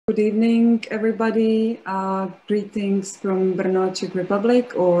Good evening, everybody. Greetings from Brno, Czech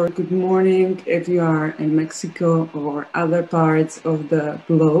Republic, or good morning if you are in Mexico or other parts of the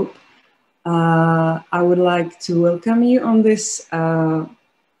globe. I would like to welcome you on this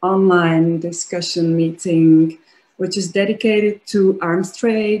online discussion meeting, which is dedicated to arms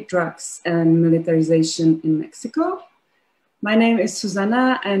trade, drugs, and militarization in Mexico. My name is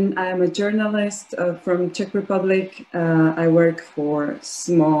Zuzana, and I am a journalist from Czech Republic. I work for a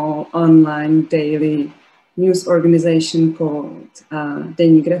small online daily news organization called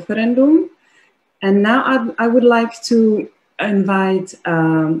Deník Referendum. And now I would like to invite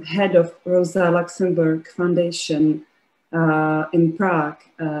head of Rosa Luxemburg Foundation in Prague,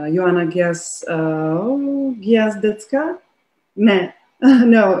 Joanna Gwiazdecka?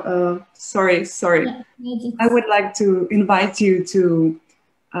 Sorry. I would like to invite you to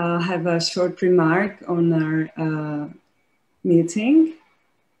have a short remark on our meeting.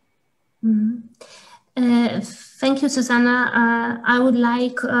 Thank you, Zuzana. I would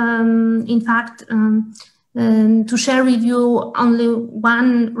like, in fact, to share with you only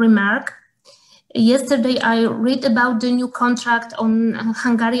one remark. Yesterday, I read about the new contract on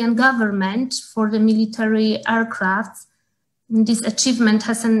Hungarian government for the military aircraft. This achievement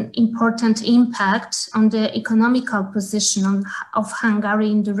has an important impact on the economical position of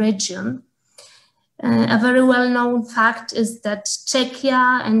Hungary in the region. A very well-known fact is that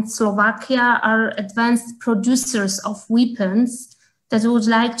Czechia and Slovakia are advanced producers of weapons that would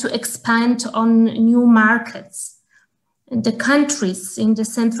like to expand on new markets. The countries in the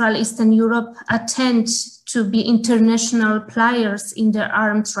Central Eastern Europe attend to be international players in the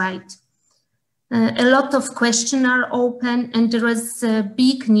arms trade. A lot of questions are open, and there is a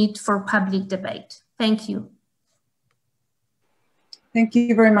big need for public debate. Thank you. Thank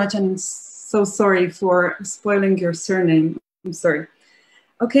you very much. I'm so sorry for spoiling your surname. I'm sorry.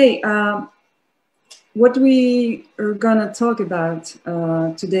 Okay, what we are gonna talk about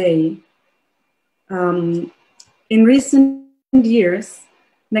today. In recent years,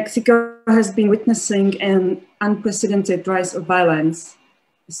 Mexico has been witnessing an unprecedented rise of violence.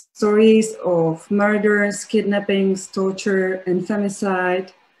 Stories of murders, kidnappings, torture, and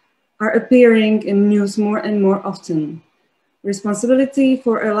femicide are appearing in news more and more often. Responsibility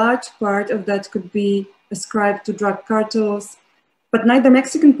for a large part of that could be ascribed to drug cartels, but neither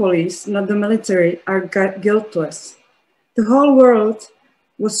Mexican police nor the military are guiltless. The whole world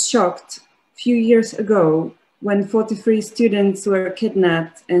was shocked a few years ago when 43 students were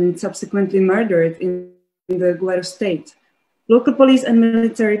kidnapped and subsequently murdered in the Guerrero state. Local police and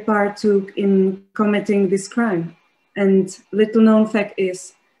military partook in committing this crime. And little known fact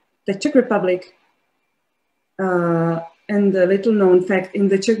is the Czech Republic, and the little known fact in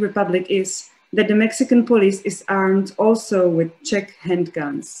the Czech Republic is that the Mexican police is armed also with Czech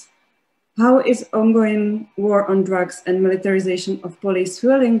handguns. How is ongoing war on drugs and militarization of police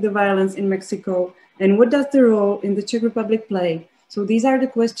fueling the violence in Mexico? And what does the role in the Czech Republic play? So these are the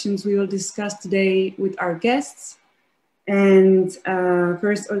questions we will discuss today with our guests. And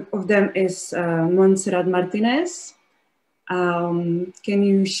first of them is Montserrat Martinez. Can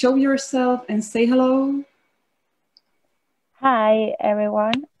you show yourself and say hello? Hi,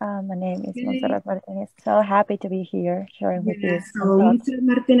 everyone. My name is Montserrat Martinez. So happy to be here sharing with you. So Montserrat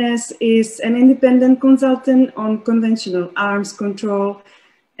Martinez is an independent consultant on conventional arms control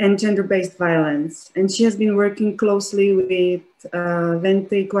and gender-based violence. And she has been working closely with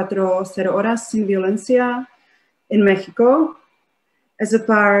 24 Horas in Violencia in Mexico, as a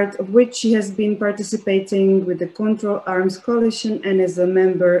part of which she has been participating with the Control Arms Coalition and as a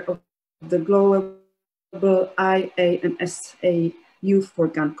member of the Global IANSA Youth for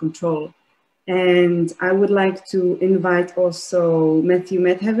Gun Control. And I would like to invite also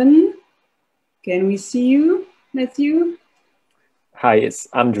Metheven. Can we see you, Matthew? Hi, it's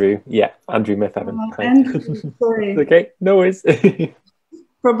Andrew. Yeah, Andrew Metheven. Andrew, sorry. Okay, no worries.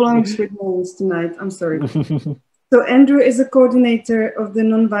 Problems with names tonight, I'm sorry. So Andrew is a coordinator of the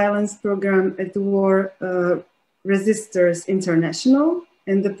nonviolence program at War Resisters International,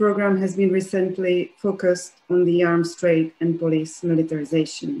 and the program has been recently focused on the arms trade and police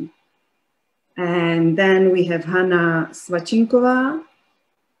militarization. And then we have Hana Svačinková.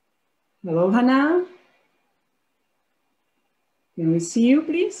 Hello, Hana. Can we see you,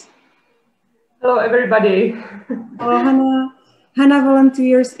 please? Hello, everybody. Hello, Hana. Hana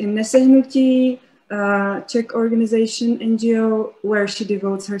volunteers in NESEHNUTÍ, Czech organization NGO, where she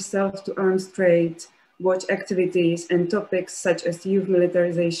devotes herself to arms trade, watch activities, and topics such as youth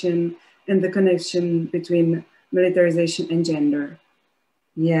militarization and the connection between militarization and gender.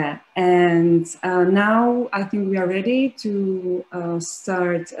 Yeah, and now I think we are ready to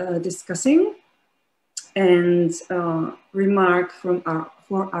start discussing and remark from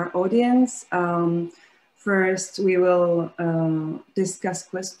for our audience. First, we will discuss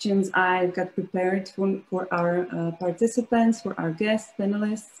questions I got prepared for our participants, for our guest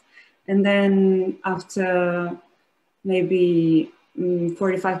panelists. And then after maybe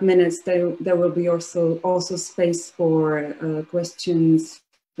 45 minutes, there will be also space for questions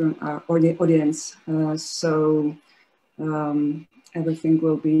from our audience. So everything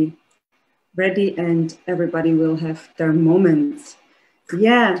will be ready and everybody will have their moment.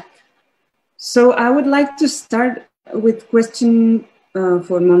 Yeah. So I would like to start with question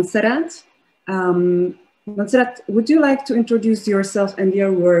for Monserrat. Monserrat, would you like to introduce yourself and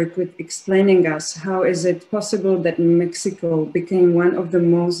your work with explaining us how is it possible that Mexico became one of the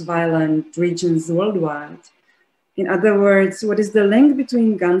most violent regions worldwide? In other words, what is the link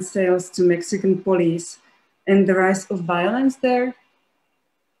between gun sales to Mexican police and the rise of violence there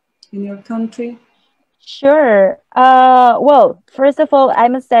in your country? Sure. Well, first of all, I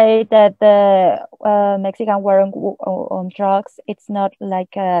must say that the Mexican war on drugs, it's not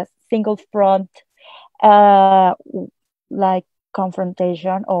like a single front, like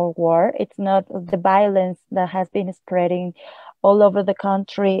confrontation or war. It's not the violence that has been spreading all over the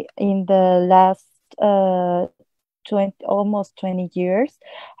country in the last almost 20 years.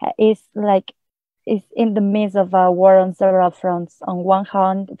 It's like is in the midst of a war on several fronts. On one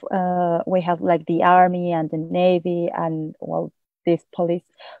hand, we have like the army and the navy and well, these police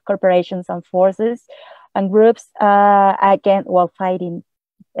corporations and forces and groups again while fighting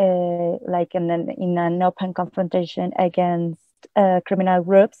like in an open confrontation against criminal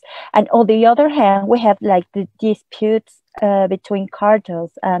groups. And on the other hand, we have like the disputes between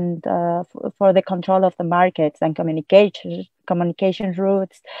cartels and for the control of the markets and communication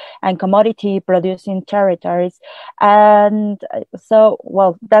routes and commodity producing territories. And so,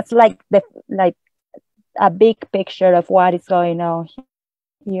 well, that's like a big picture of what is going on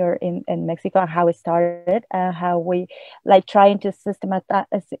here in Mexico and how it started and how we like trying to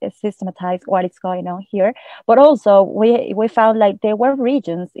systematize what is going on here. But also we found like there were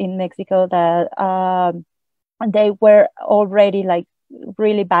regions in Mexico that they were already like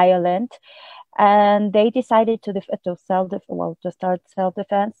really violent, and they decided to start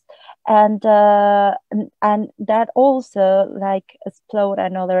self-defense, and that also like explode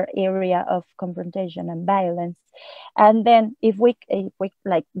another area of confrontation and violence. And then if we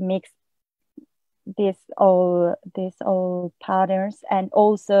like mix these all patterns, and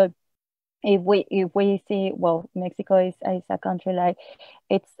also if we see, well, Mexico is a country like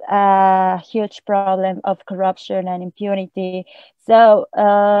it's a huge problem of corruption and impunity. So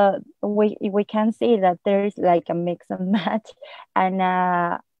we can see that there is like a mix and match,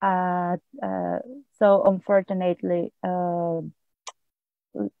 and so unfortunately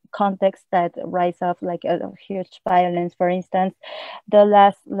context that rise up like a huge violence. For instance, the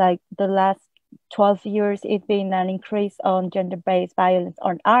last 12 years, it's been an increase on gender-based violence,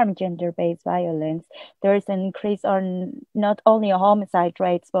 on armed gender-based violence. There is an increase on not only on homicide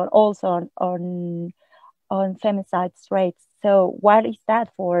rates, but also on femicide rates. So what is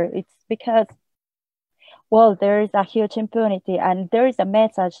that for? It's because, well, there is a huge impunity, and there is a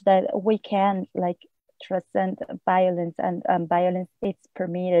message that we can like transcend violence, and violence is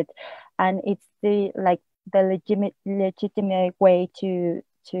permitted, and it's the legitimate way to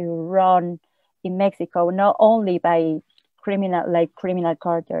run in Mexico, not only by criminal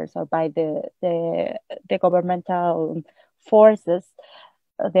cartels or by the governmental forces,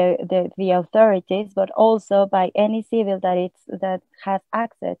 the authorities, but also by any civil that has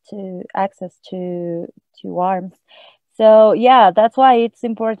access to arms. So yeah, that's why it's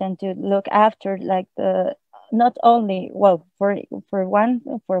important to look after like the not only, well, for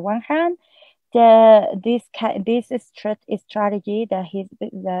one hand, this strategy that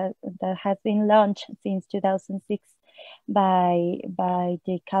has been launched since 2006 by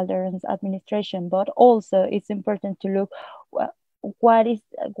the Calderon's administration, but also it's important to look what is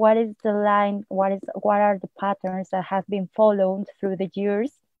the line, what are the patterns that have been followed through the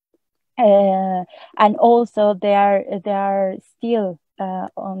years, and also they are still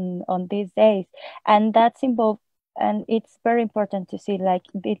on these days, and that's involved. And it's very important to see like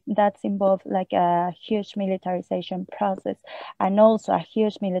that's involved like a huge militarization process, and also a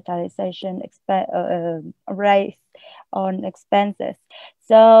huge militarization rise on expenses.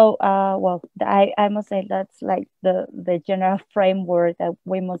 So well, I must say that's like the general framework that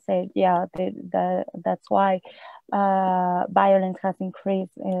we must say, yeah, that's why violence has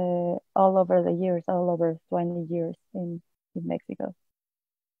increased all over the years, all over 20 years in Mexico.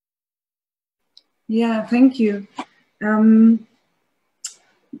 Yeah, thank you.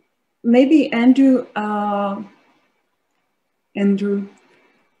 Maybe Andrew,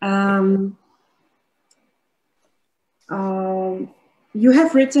 you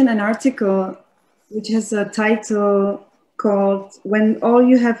have written an article which has a title called "When All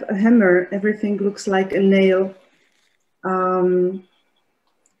You Have a Hammer, Everything Looks Like a Nail."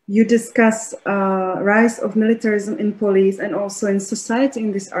 You discuss rise of militarism in police and also in society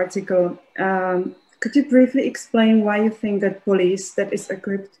in this article. Could you briefly explain why you think that police that is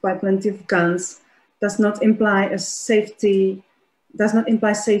equipped by plenty of guns does not imply safety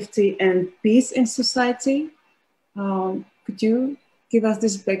and peace in society? Could you give us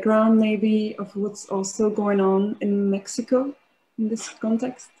this background maybe of what's also going on in Mexico in this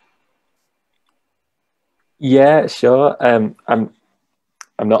context? Yeah, sure. I'm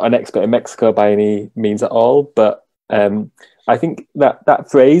not an expert in Mexico by any means at all, but I think that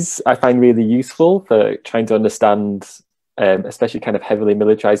phrase I find really useful for trying to understand, especially kind of heavily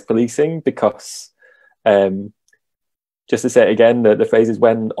militarized policing, because just to say it again, the phrase is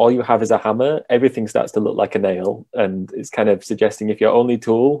when all you have is a hammer, everything starts to look like a nail. And it's kind of suggesting if your only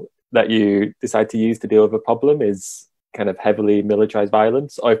tool that you decide to use to deal with a problem is kind of heavily militarized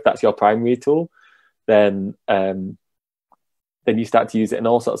violence, or if that's your primary tool, then you start to use it in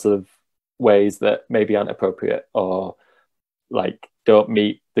all sorts of ways that maybe aren't appropriate or like don't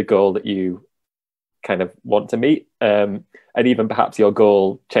meet the goal that you kind of want to meet. And even perhaps your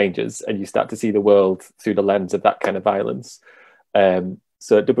goal changes and you start to see the world through the lens of that kind of violence.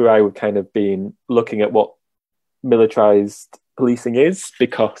 So at WI, we've kind of been looking at what militarized policing is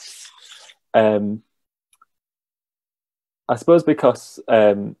because I suppose because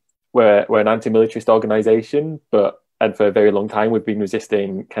we're an anti-militarist organization, and for a very long time, we've been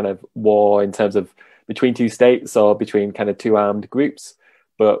resisting kind of war in terms of between two states or between kind of two armed groups.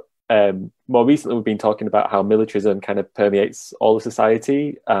 But more recently, we've been talking about how militarism kind of permeates all of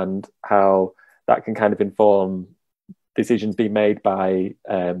society and how that can kind of inform decisions being made by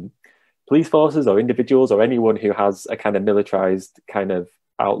police forces or individuals or anyone who has a kind of militarized kind of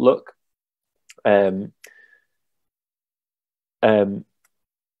outlook.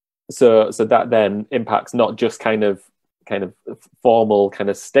 So that then impacts not just kind of formal kind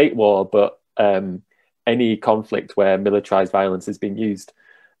of state war, but any conflict where militarized violence is being used.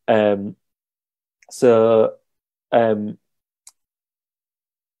 Yeah,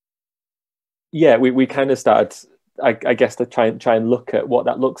 we kind of started, I guess, to try and look at what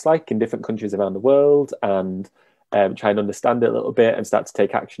that looks like in different countries around the world and try and understand it a little bit and start to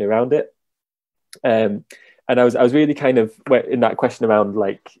take action around it. And I was really kind of in that question around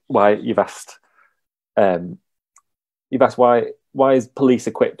like why you've asked why is police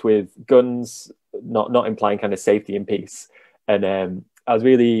equipped with guns, not implying kind of safety and peace. And I was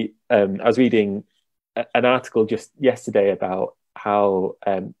reading an article just yesterday about how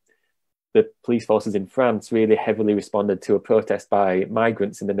the police forces in France really heavily responded to a protest by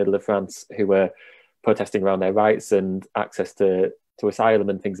migrants in the middle of France who were protesting around their rights and access to asylum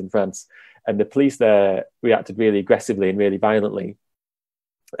and things in France. And the police there reacted really aggressively and really violently.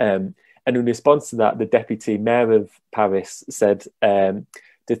 And in response to that, the deputy mayor of Paris said, to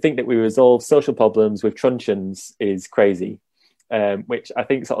think that we resolve social problems with truncheons is crazy, which I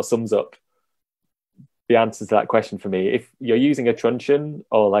think sort of sums up the answer to that question for me. If you're using a truncheon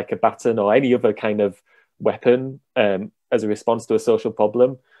or like a baton or any other kind of weapon as a response to a social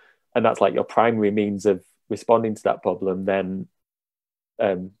problem, and that's like your primary means of responding to that problem, then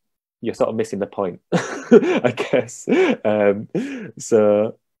you're sort of missing the point, I guess.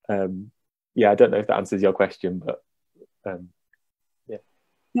 Yeah, I don't know if that answers your question, but yeah.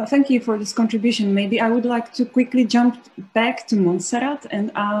 No, thank you for this contribution. Maybe I would like to quickly jump back to Monserrat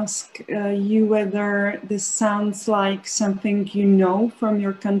and ask you whether this sounds like something you know from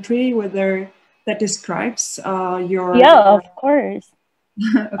your country, whether that describes your... Yeah, of course.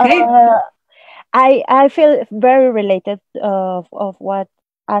 Okay. I feel very related of what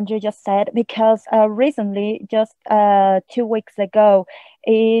Andrew just said, because recently, just 2 weeks ago,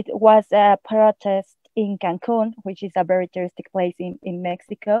 it was a protest in Cancun, which is a very touristic place in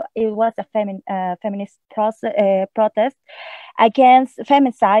Mexico. It was a feminist protest against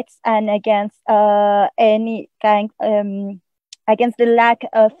femicides and against any kind against the lack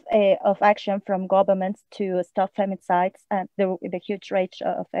of action from governments to stop femicides and the huge rate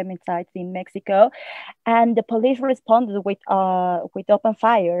of femicides in Mexico. And the police responded with open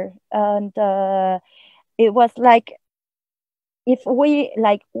fire, and it was like, if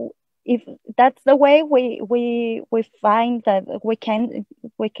that's the way we find that we can,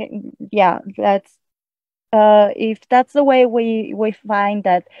 yeah, that's if that's the way we find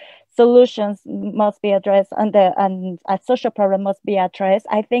that solutions must be addressed and a social problem must be addressed.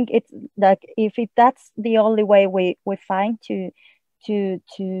 I think it's like if that's the only way we find to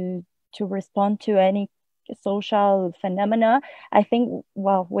respond to any social phenomena, I think,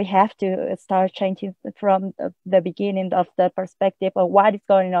 well, we have to start changing from the beginning of the perspective of what is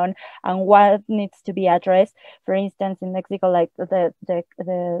going on and what needs to be addressed. For instance, in Mexico, like the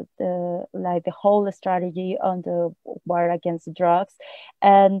whole strategy on the war against drugs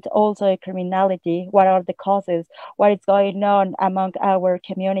and also criminality. What are the causes? What is going on among our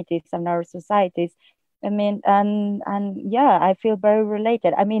communities and our societies? I mean, and yeah, I feel very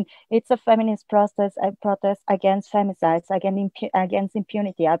related. I mean, it's a feminist protest against femicides, against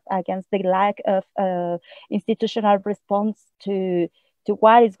impunity, against the lack of institutional response to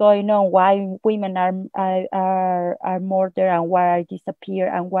what is going on, why women are murdered and why are disappear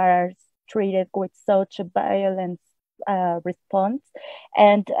and why are treated with such a violent response.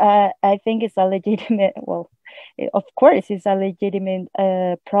 And I think it's a legitimate, well, of course, it's a legitimate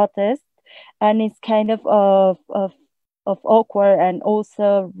protest. And it's kind of awkward and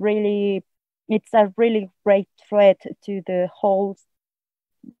also really, it's a really great threat to the whole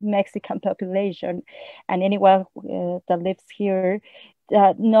Mexican population and anyone that lives here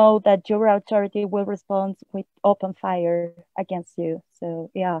know that your authority will respond with open fire against you.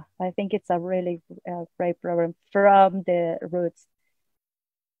 So yeah, I think it's a really great program from the roots.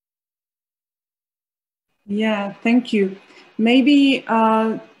 Yeah, thank you. Maybe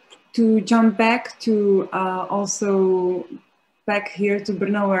to jump back to also back here to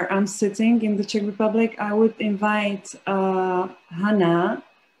Brno, where I'm sitting in the Czech Republic, I would invite Hana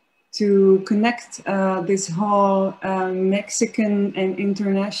to connect this whole Mexican and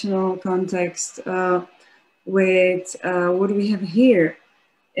international context with what we have here.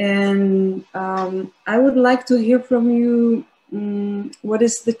 And I would like to hear from you, what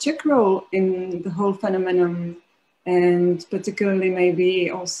is the Czech role in the whole phenomenon, and particularly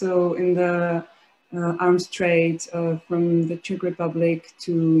maybe also in the arms trade from the Czech Republic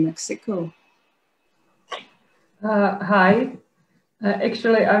to Mexico? Hi.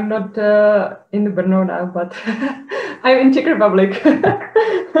 Actually, I'm not in Brno now, but I'm in Czech Republic.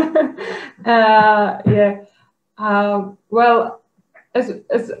 Yeah. Well, as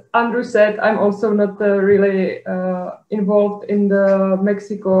Andrew said, I'm also not really involved in the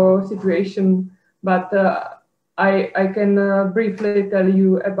Mexico situation, but I can briefly tell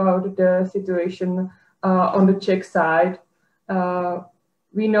you about the situation on the Czech side.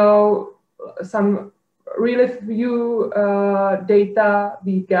 We know some really few data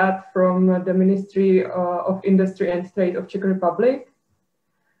we got from the Ministry of Industry and Trade of Czech Republic.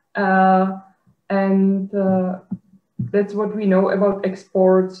 And that's what we know about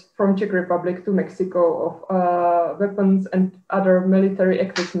exports from Czech Republic to Mexico of weapons and other military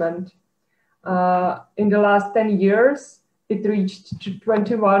equipment. In the last 10 years, it reached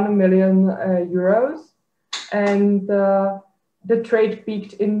 21 million euros, and the trade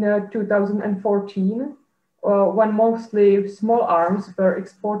peaked in 2014, when mostly small arms were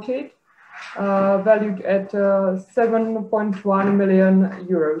exported, valued at 7.1 million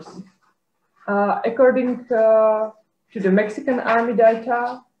euros. According to the Mexican army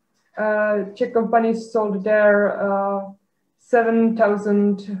data, Czech companies sold their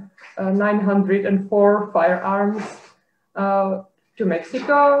 7,904 firearms to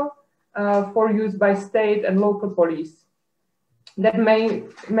Mexico for use by state and local police. That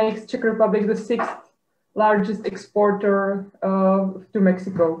makes Czech Republic the 6th largest exporter to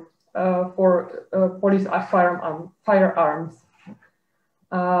Mexico for police firearms.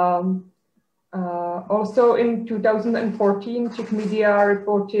 Also in 2014, Czech media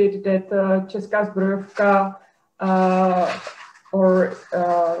reported that Česká zbrojovka or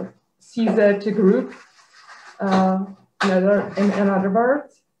CZ group, in other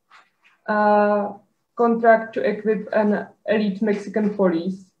words, contract to equip an elite Mexican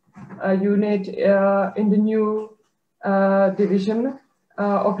police unit in the new division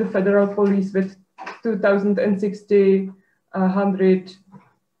of the federal police with 2,600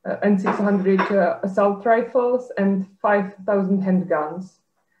 assault rifles and 5,000 handguns.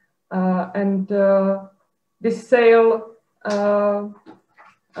 And this sale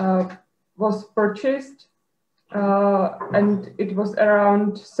was purchased and it was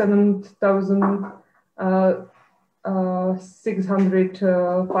around 7,600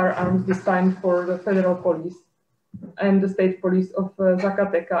 firearms destined for the federal police and the state police of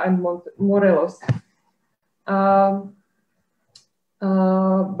Zacatecas and Morelos.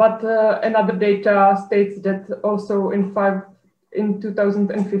 But another data states that also in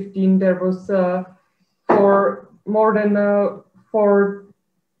 2015 there was more than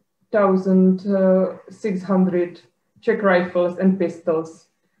 1,600 Czech rifles and pistols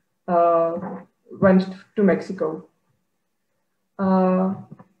went to Mexico.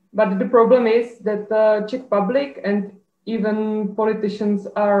 But the problem is that the Czech public and even politicians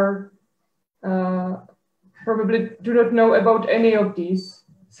are probably do not know about any of these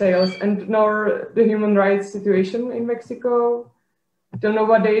sales, and nor the human rights situation in Mexico. Till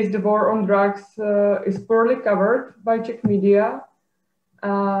nowadays, the war on drugs is poorly covered by Czech media.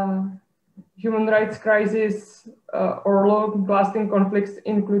 Human rights crisis or long-lasting conflicts,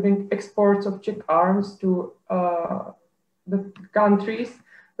 including exports of Czech arms to the countries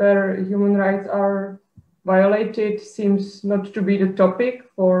where human rights are violated, seems not to be the topic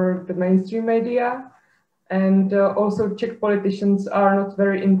for the mainstream media. And also Czech politicians are not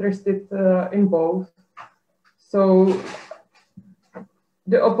very interested in both. So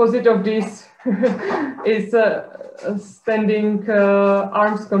the opposite of this is standing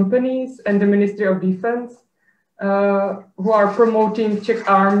arms companies and the Ministry of Defense who are promoting Czech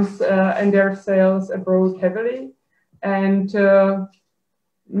arms and their sales abroad heavily. And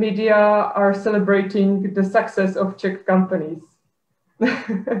media are celebrating the success of Czech companies.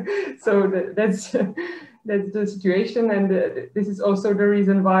 So that's the situation, and this is also the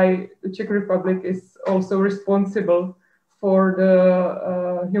reason why the Czech Republic is also responsible for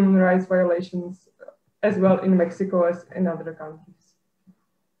the human rights violations as well in Mexico as in other countries.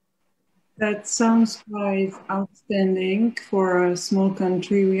 That sounds quite outstanding for a small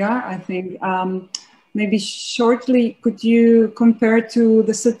country we are, I think. Maybe shortly, could you compare to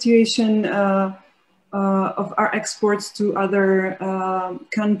the situation of our exports to other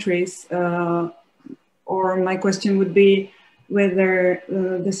countries? Or my question would be whether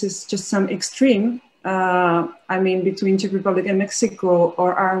this is just some extreme, I mean, between Czech Republic and Mexico,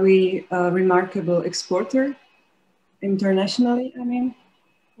 or are we a remarkable exporter internationally, I mean?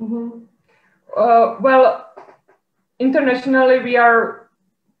 Mm-hmm. Well, internationally, we are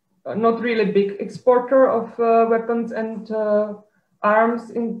not really big exporter of weapons and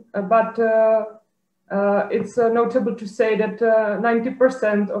arms, but it's notable to say that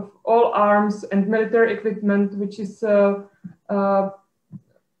 90% of all arms and military equipment, which is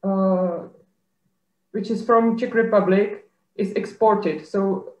from Czech Republic, is exported.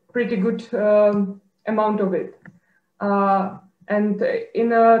 So pretty good amount of it. And in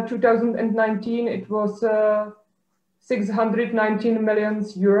 2019, it was 619 million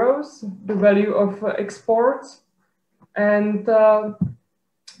euros, the value of exports. And the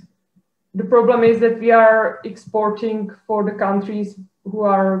problem is that we are exporting for the countries who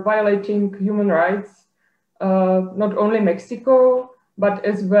are violating human rights, not only Mexico, but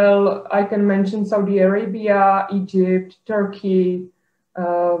as well, I can mention Saudi Arabia, Egypt, Turkey,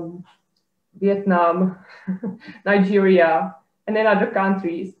 Vietnam, Nigeria, and then other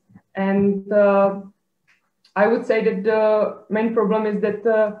countries. And I would say that the main problem is that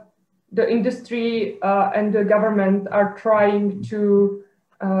the industry and the government are trying to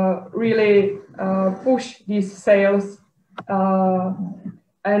really push these sales,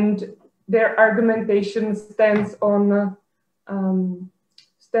 and their argumentation stands on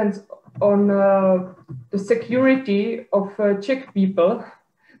the security of Czech people,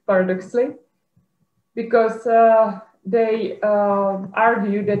 paradoxically, because they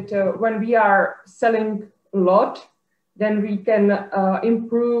argue that when we are selling a lot, then we can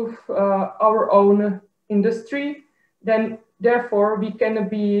improve our own industry, then therefore we can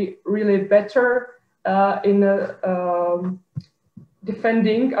be really better in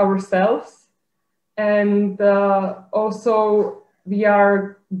defending ourselves, and also we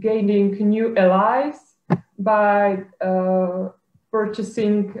are gaining new allies by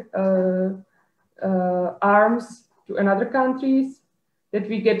purchasing arms to another countries, that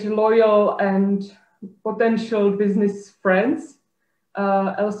we get loyal and potential business friends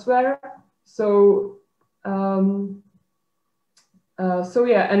elsewhere. So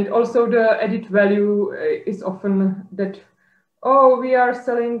yeah, and also the added value is often that, oh, we are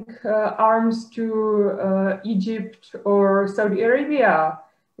selling arms to Egypt or Saudi Arabia.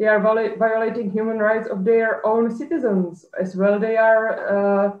 They are violating human rights of their own citizens as well. They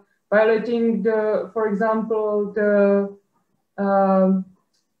are violating for example, the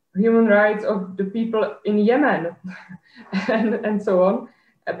human rights of the people in Yemen and so on.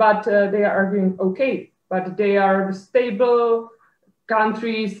 But they are arguing, okay, but they are stable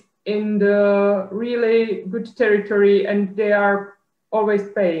countries in the really good territory and they are always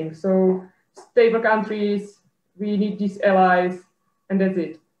paying. So stable countries, we need these allies, and that's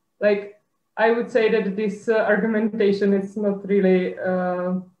it. Like, I would say that this argumentation is not really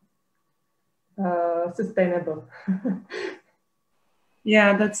sustainable.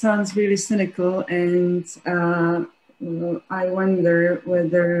 Yeah, that sounds really cynical, and I wonder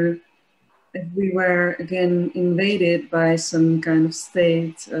whether if we were again invaded by some kind of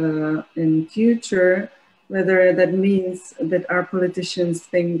state in future, whether that means that our politicians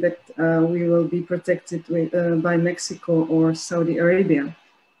think that we will be protected with, by Mexico or Saudi Arabia.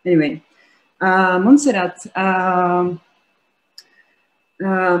 Anyway, Monserrat,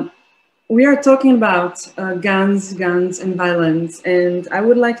 we are talking about guns and violence, and I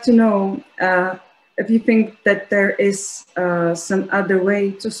would like to know if you think that there is some other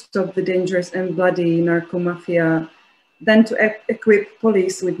way to stop the dangerous and bloody narco mafia than to equip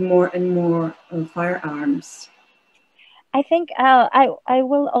police with more and more firearms. I think I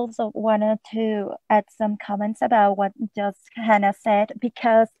will also wanted to add some comments about what just Hana said,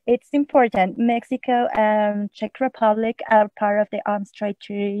 because it's important. Mexico and Czech Republic are part of the Arms Trade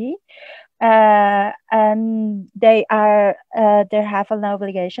Treaty, and they have an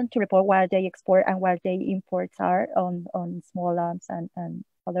obligation to report what they export and what their imports are on small arms and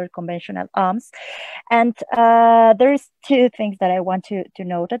other conventional arms. And there's two things that I want to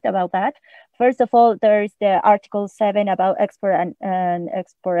note about that. First of all, there's the Article 7 about export and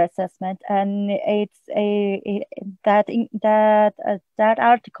export assessment, and that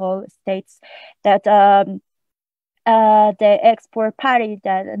article states that the export party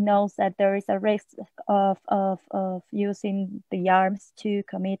that knows that there is a risk of using the arms to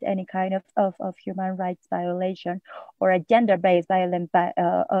commit any kind of human rights violation or a gender-based violence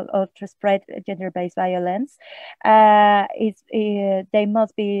or to spread gender-based violence, they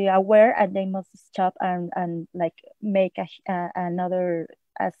must be aware and they must stop and like make another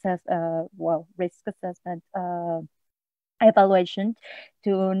risk assessment evaluation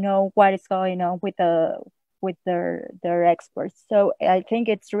to know what is going on with their exports. So I think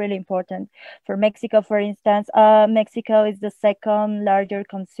it's really important for Mexico. For instance, Mexico is the second larger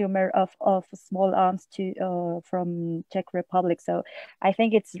consumer of small arms from Czech Republic. So I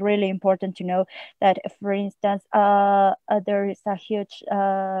think it's really important to know that, for instance, there is a huge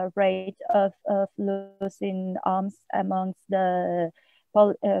rate of losing arms amongst the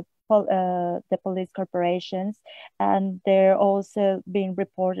police corporations, and they're also being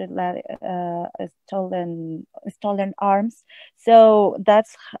reported like stolen arms. So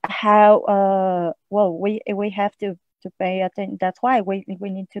that's how we have to pay attention. That's why we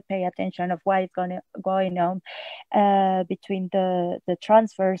need to pay attention of what is going on between the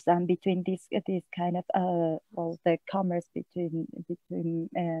transfers and between this kind of the commerce between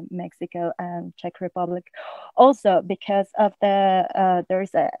Mexico and Czech Republic. Also because of the there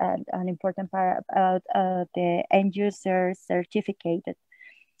is an important part about the end user certificate.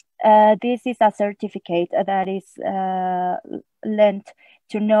 This is a certificate that is lent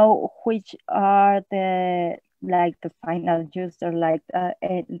to know which are the final user,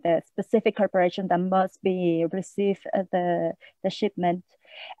 the specific corporation that must be receive the shipment.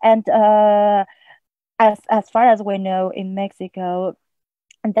 And as far as we know in Mexico,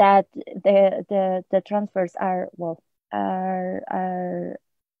 that the transfers are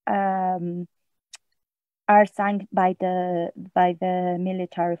signed by the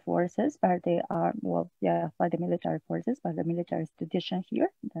military forces, by the military forces, by the military institution here,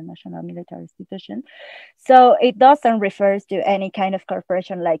 the national military institution. So it doesn't refer to any kind of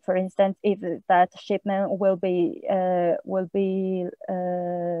corporation. Like, for instance, if that shipment will be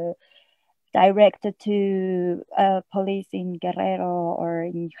directed to police in Guerrero or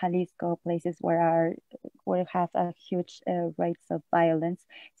in Jalisco, places where have a huge rates of violence.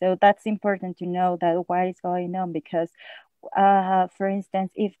 So that's important to know that what is going on, because for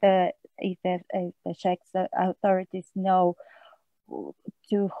instance, if the Czech authorities know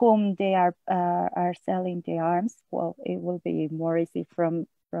to whom they are selling the arms, well, it will be more easy for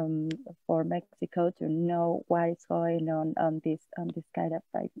Mexico to know what is going on this kind of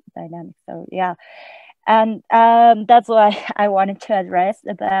dynamic. So yeah, and that's why I wanted to address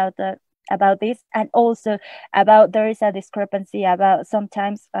about this, and also about there is a discrepancy about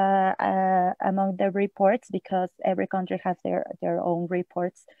sometimes among the reports, because every country has their own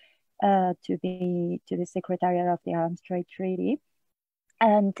reports to the Secretariat of the Arms Trade Treaty.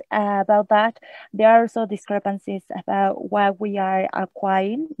 And about that, there are also discrepancies about what we are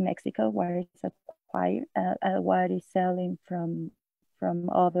acquiring in Mexico, what is acquired, what is selling from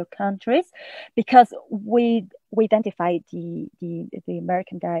other countries, because we identify the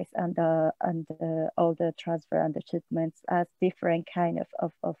merchandise and all the transfer and the shipments as different kind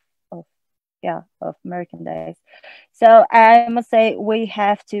of merchandise. So I must say we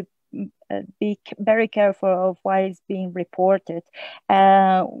have to be very careful of what is being reported,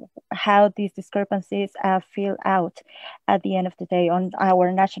 how these discrepancies feel out at the end of the day on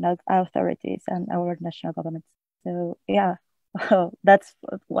our national authorities and our national governments. So yeah, that's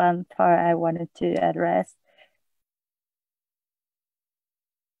one part I wanted to address.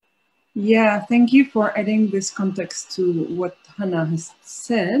 Yeah, thank you for adding this context to what Hana has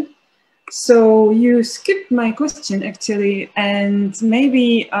said. So you skipped my question actually, and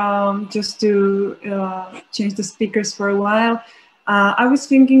maybe just to change the speakers for a while, I was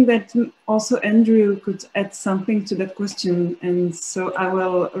thinking that also Andrew could add something to that question, and so I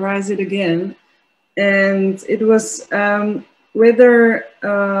will raise it again. And it was whether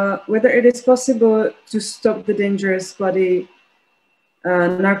it is possible to stop the dangerous body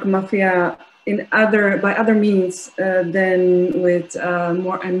narco mafia by other means than with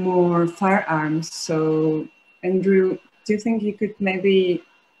more and more firearms. So, Andrew, do you think you could maybe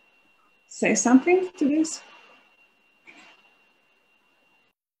say something to this?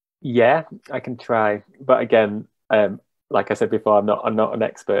 Yeah, I can try, but again, like I said before, I'm not an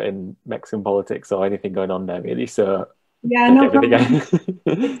expert in Mexican politics or anything going on there really. So yeah, no problem.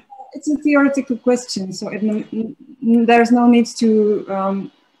 It's a theoretical question, so there's no need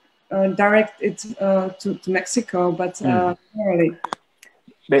to direct it to Mexico, but really.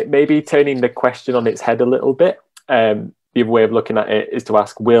 Maybe turning the question on its head a little bit. The other way of looking at it is to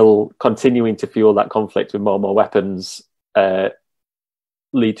ask, will continuing to fuel that conflict with more and more weapons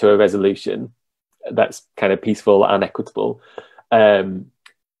lead to a resolution that's kind of peaceful and equitable? And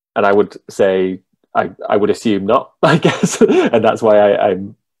I would say, I would assume not, I guess. And that's why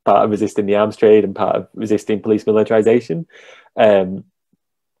I'm part of resisting the arms trade and part of resisting police militarization.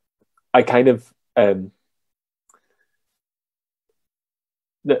 I kind of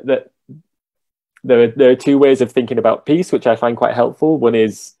there are two ways of thinking about peace, which I find quite helpful. One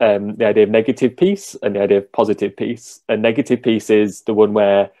is the idea of negative peace and the idea of positive peace. And negative peace is the one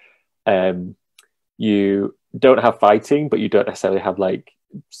where you don't have fighting, but you don't necessarily have like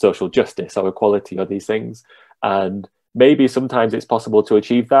social justice or equality or these things. And maybe sometimes it's possible to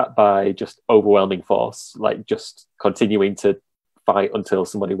achieve that by just overwhelming force, like just continuing to fight until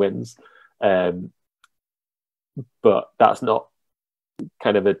somebody wins. But that's not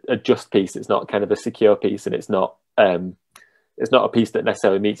kind of a just peace. It's not kind of a secure peace, and it's not a peace that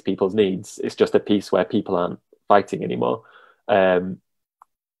necessarily meets people's needs. It's just a peace where people aren't fighting anymore. And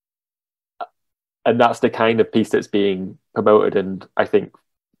that's the kind of peace that's being promoted, and I think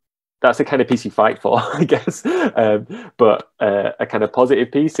that's the kind of peace you fight for, I guess. But a kind of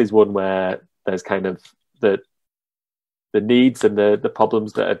positive peace is one where there's kind of the needs and the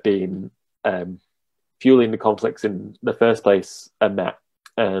problems that have been fueling the conflicts in the first place are met.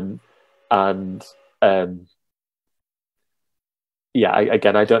 Yeah,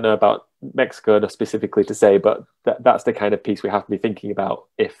 again, I don't know about Mexico enough specifically to say, but that's the kind of peace we have to be thinking about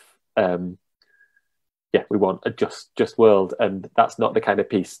if we want a just world. And that's not the kind of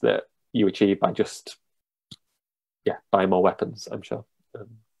peace that you achieve by just buying more weapons, I'm sure.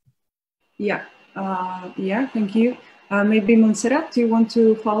 Thank you. Maybe Monserrat, do you want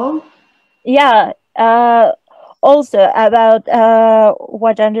to follow? Yeah. Also about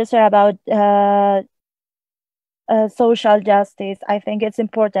what Andrew said about social justice, I think it's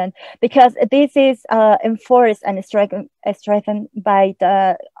important because this is enforced and strengthened by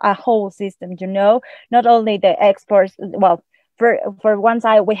the whole system. You know, not only the exports. Well, for one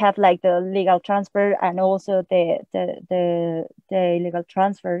side we have like the legal transfer and also the illegal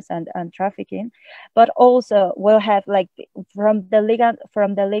transfers and trafficking, but also we'll have like from the legal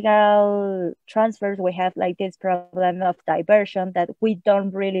transfers we have like this problem of diversion, that we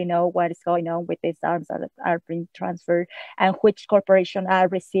don't really know what is going on with these arms that are being transferred and which corporations are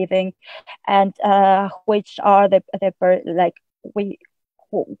receiving, and which are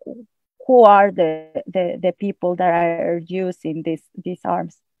who are the people that are using these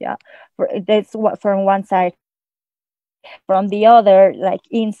arms. Yeah, that's what from one side. From the other, like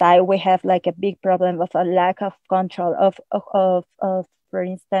inside, we have like a big problem of a lack of control of for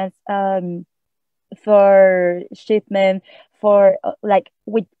instance, for shipment, for like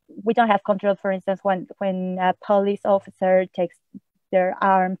we don't have control. For instance, when a police officer takes their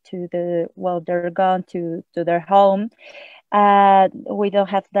arm their gun to their home. We don't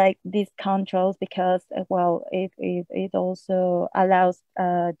have like these controls because it also allows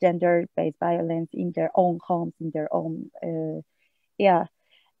gender-based violence in their own homes, in their own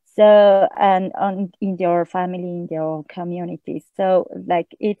So, and in your family, in your community. So like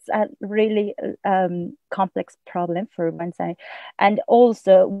it's a really complex problem for one side. And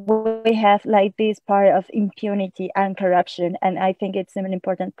also we have like this part of impunity and corruption. And I think it's an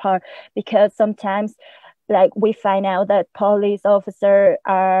important part, because sometimes like we find out that police officers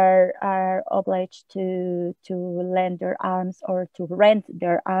are obliged to lend their arms or to rent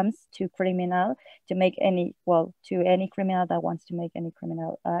their arms to criminal, to make any, well, to any criminal that wants to make any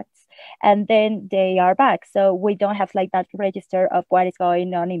criminal acts, and then they are back. So we don't have like that register of what is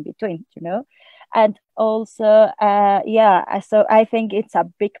going on in between, you know. And also yeah, so I think it's a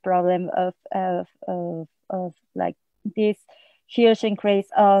big problem of like this huge increase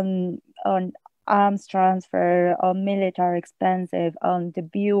on arms transfer, on military expensive, on the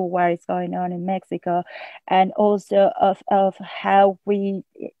view what is going on in Mexico, and also of how we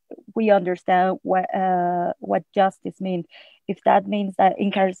understand what justice means. If that means that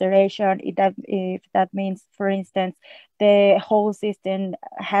incarceration, if that means, for instance, the whole system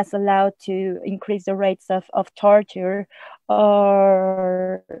has allowed to increase the rates of torture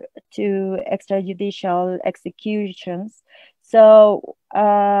or to extrajudicial executions. So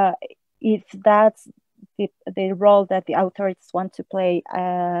if that's the role that the authorities want to play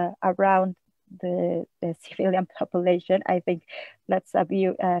around the civilian population, I think that's a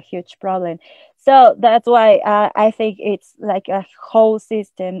huge problem. So that's why I think it's like a whole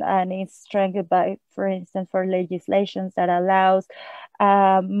system, and it's strengthened by, for instance, for legislations that allows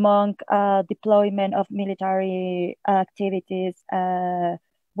among deployment of military activities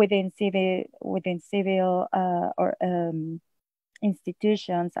within civil or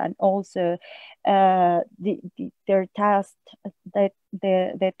institutions, and also their task that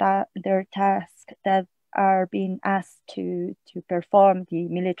are being asked to perform the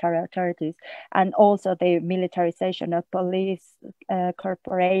military authorities, and also the militarization of police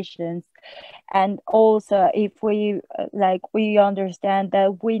corporations. And also, if we we understand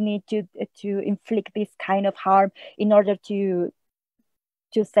that we need to inflict this kind of harm in order to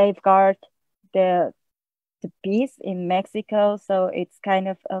safeguard the peace in Mexico. So it's kind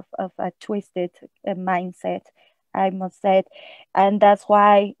of a twisted mindset, I must say. And that's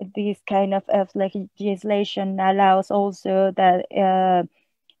why this kind of legislation allows also that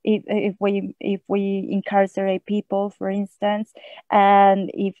if we incarcerate people, for instance,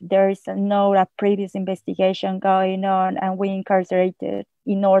 and if there is a previous investigation going on, and we incarcerate it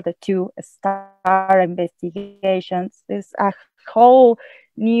in order to start investigations, there's a whole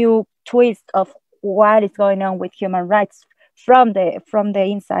new twist of what is going on with human rights from the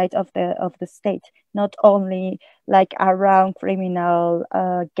inside of the state, not only like around criminal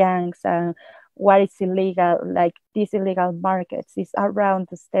gangs and what is illegal, like these illegal markets, is around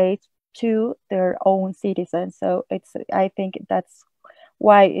the state to their own citizens. So I think that's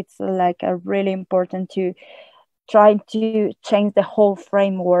why it's like a really important to try to change the whole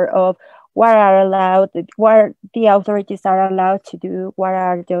framework of what the authorities are allowed to do, what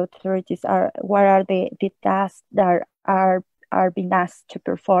are the tasks that are being asked to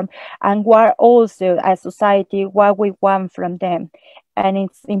perform, and what also as society what we want from them. And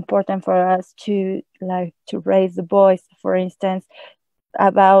it's important for us to raise the voice, for instance,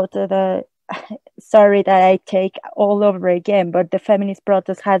 about the sorry that I take all over again, but the feminist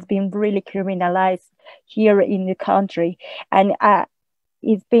protest has been really criminalized here in the country, and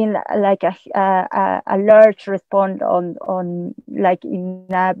it's been like a large response on like in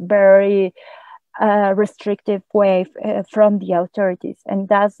a very restrictive way from the authorities, and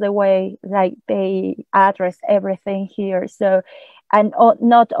that's the way like they address everything here. So, and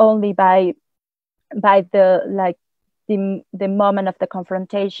not only by the moment of the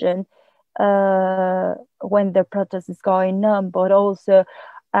confrontation when the protest is going on, but also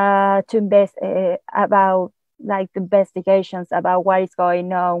to invest about like the investigations about what is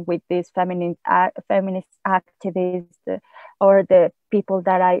going on with these feminist activists or the people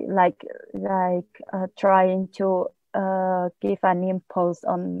that I trying to give an impulse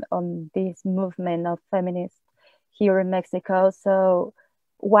on this movement of feminists here in Mexico. So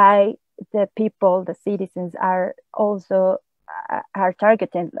why the people, the citizens, are also are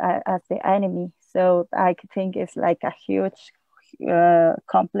targeted as the enemy. So I think it's like a huge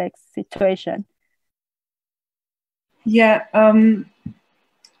complex situation. Yeah,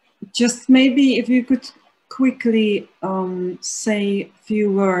 just maybe if you could quickly say a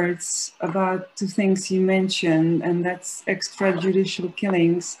few words about two things you mentioned, and that's extrajudicial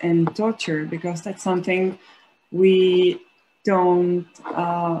killings and torture, because that's something we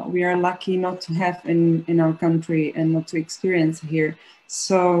are lucky not to have in our country and not to experience here.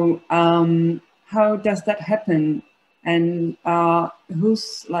 So how does that happen? And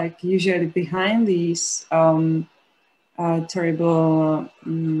who's like usually behind these terrible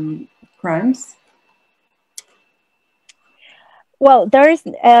crimes? Well, there is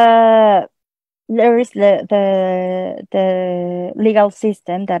the legal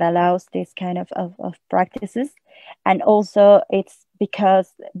system that allows this kind of practices, and also it's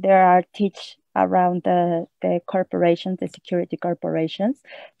because there are teach around the corporations, the security corporations.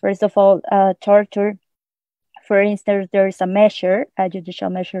 First of all, torture. For instance, there is a measure, a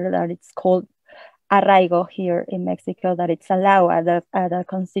judicial measure that it's called arraigo here in Mexico, that it's allowed at a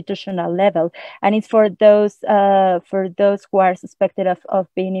constitutional level, and it's for those who are suspected of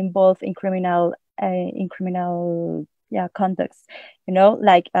being involved in criminal conducts, you know,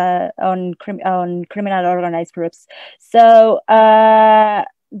 like on criminal organized groups. So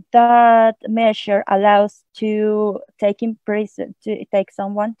that measure allows to take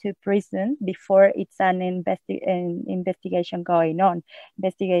someone to prison before it's an investigation going on.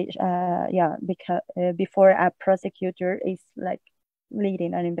 Because before a prosecutor is like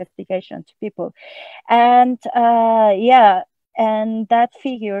leading an investigation to people, and and that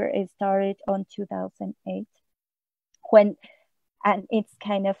figure is started on 2008 when, and it's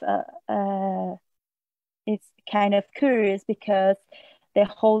kind of curious because the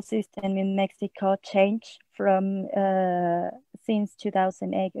whole system in Mexico changed from since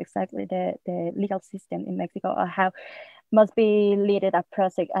 2008. Exactly, the legal system in Mexico how must be leaded a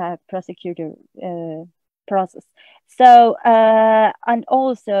prosecutor process. So and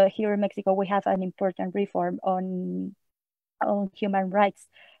also here in Mexico we have an important reform on human rights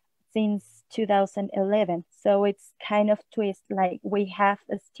since 2011. So it's kind of twist, like we have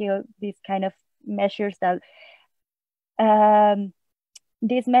still these kind of measures that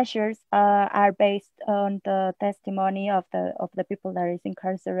these measures are based on the testimony of the people that is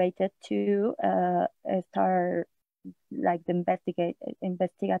incarcerated to start like the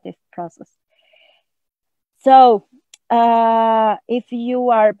investigative process. So if you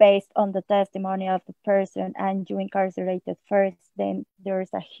are based on the testimony of the person and you incarcerated first, then there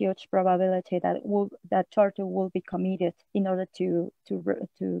is a huge probability that torture will be committed in order to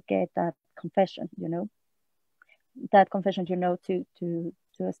get that confession, you know. That confession, you know, to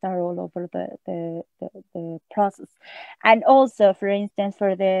start all over the process. And also, for instance,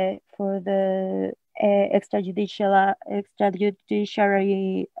 for the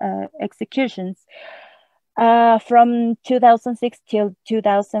extrajudiciary executions, from 2006 till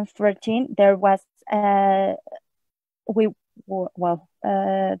 2014, there was there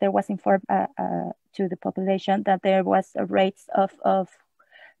was informed to the population that there was a rates of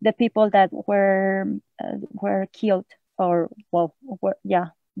the people that were killed or were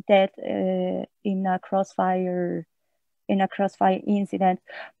dead in a crossfire incident,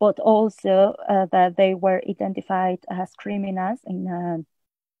 but also that they were identified as criminals in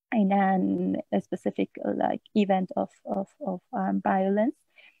a specific like event of violence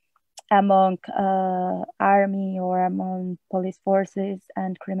among army or among police forces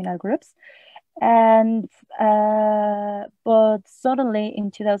and criminal groups. And but suddenly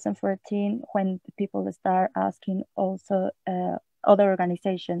in 2014, when people start asking also other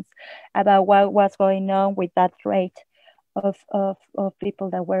organizations about what was going on with that rate of people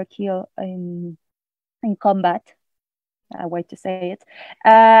that were killed in combat, a way to say it,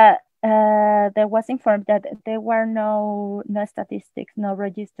 there was informed that there were no statistics, no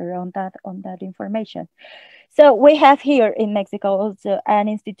register on that information. So we have here in Mexico also an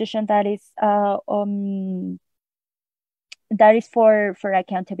institution that is for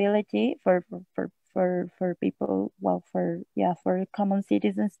accountability for people, well, for common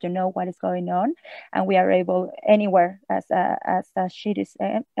citizens to know what is going on, and we are able anywhere as a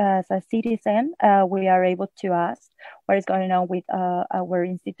citizen, we are able to ask what is going on with our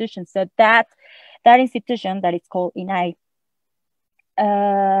institution. So that institution that is called INAI,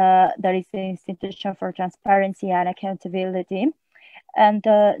 that is the Institution for Transparency and Accountability, and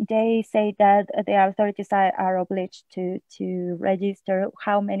they say that the authorities are obliged to register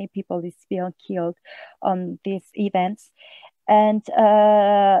how many people is being killed on these events, and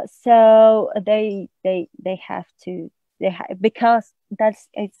so they have to because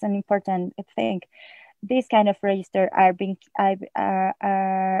it's an important thing. These kind of register are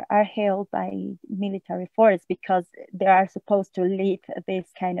held by military force because they are supposed to lead these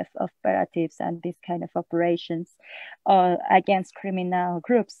kind of operatives and these kind of operations against criminal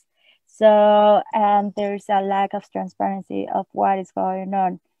groups. So, and there's a lack of transparency of what is going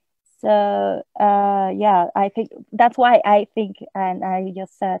on. So yeah, I think that's why I think, and I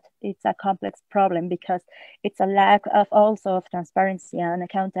just said it's a complex problem, because it's a lack of also of transparency and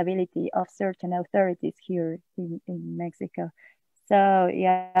accountability of certain authorities here in Mexico. So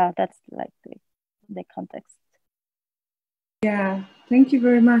yeah, that's like the context. Yeah, thank you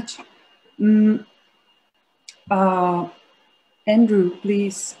very much. Andrew,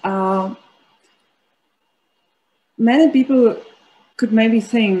 please. Many people could maybe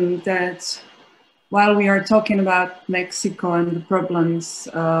think that while we are talking about Mexico and the problems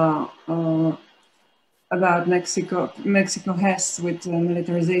about Mexico has with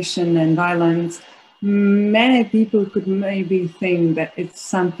militarization and violence, many people could maybe think that it's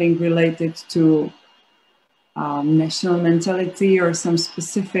something related to national mentality or some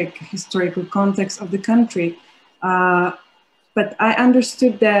specific historical context of the country. But I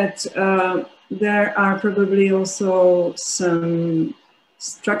understood that there are probably also some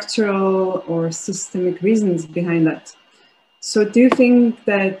structural or systemic reasons behind that. So do you think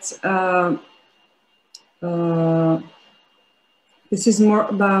that this is more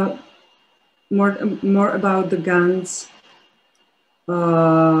about the guns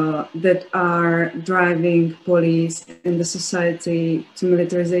that are driving police and the society to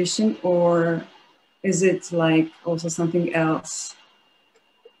militarization, or is it like also something else?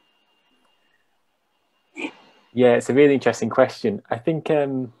 Yeah, it's a really interesting question. I think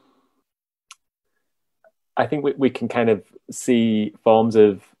we can kind of see forms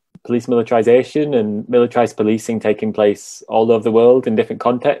of police militarization and militarized policing taking place all over the world in different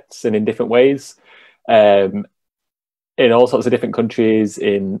contexts and in different ways, in all sorts of different countries,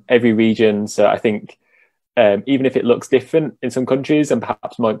 in every region. So I think even if it looks different in some countries and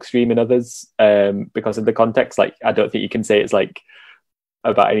perhaps more extreme in others, because of the context, like I don't think you can say it's like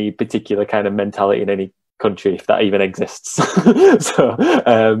about any particular kind of mentality in any country, if that even exists. So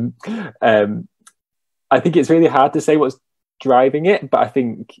I think it's really hard to say what's driving it, but I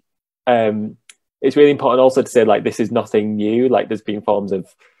think it's really important also to say like this is nothing new. Like there's been forms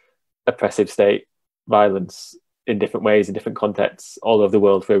of oppressive state violence in different ways, in different contexts all over the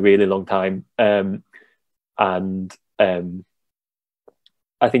world for a really long time. And I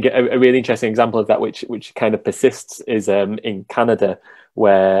think a really interesting example of that, which kind of persists, is in Canada,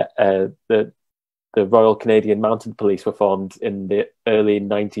 where the Royal Canadian Mounted Police were formed in the early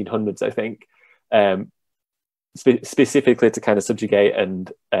 1900s, I think, specifically to kind of subjugate and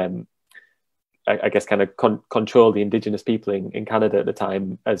I guess kind of control the Indigenous people in Canada at the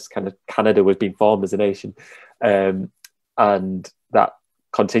time, as kind of Canada was being formed as a nation, and that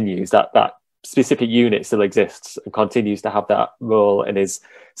continues. That specific unit still exists and continues to have that role, and is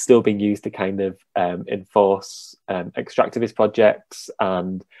still being used to kind of enforce extractivist projects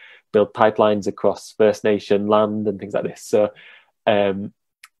and build pipelines across First Nation land and things like this. So I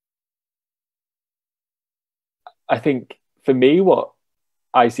think for me, what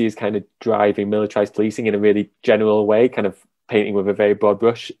I see as kind of driving militarized policing in a really general way, kind of painting with a very broad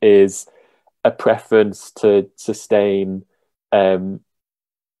brush, is a preference to sustain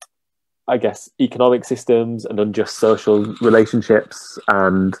I guess economic systems and unjust social relationships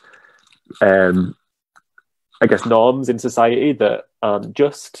and I guess norms in society that aren't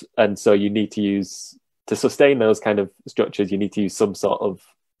just, and so you need to use, to sustain those kind of structures, you need to use some sort of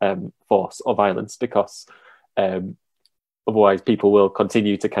force or violence, because otherwise people will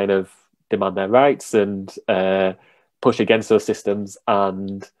continue to kind of demand their rights and push against those systems.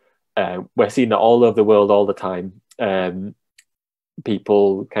 And we're seeing that all over the world all the time,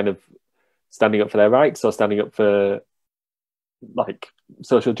 people kind of standing up for their rights or standing up for like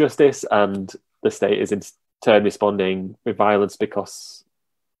social justice, and the state is in turn responding with violence because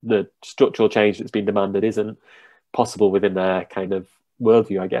the structural change that's been demanded isn't possible within their kind of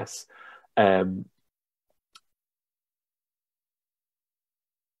worldview, I guess.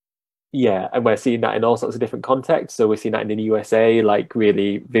 Yeah, and we're seeing that in all sorts of different contexts. So we're seeing that in the USA, like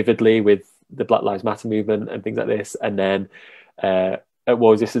really vividly with the Black Lives Matter movement and things like this. And then at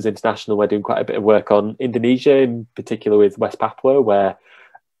War Resisters International, we're doing quite a bit of work on Indonesia, in particular with West Papua, where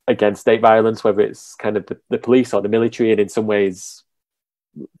again, state violence, whether it's kind of the police or the military, and in some ways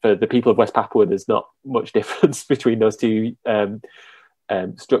for the people of West Papua, there's not much difference between those two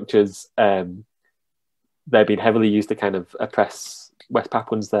structures. They're being heavily used to kind of oppress West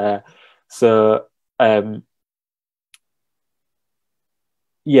Papuans there. So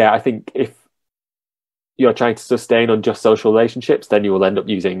yeah, I think if you're trying to sustain unjust social relationships, then you will end up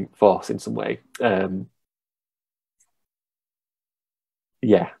using force in some way.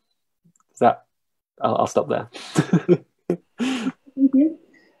 Yeah, that I'll stop there. Thank you.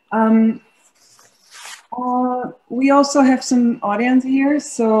 We also have some audience here,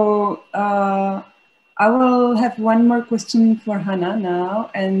 so I will have one more question for Hana now,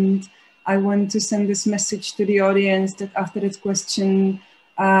 and I want to send this message to the audience that after this question,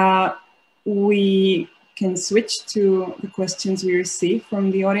 we can switch to the questions we receive from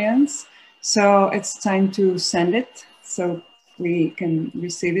the audience. So it's time to send it so we can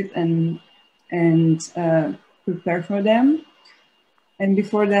receive it and prepare for them. And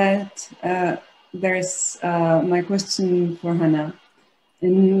before that, there's my question for Hana.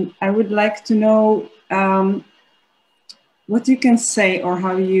 And I would like to know what you can say or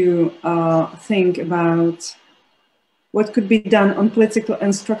how you think about what could be done on political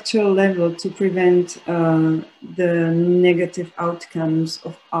and structural level to prevent the negative outcomes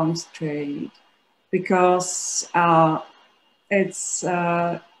of arms trade, because it's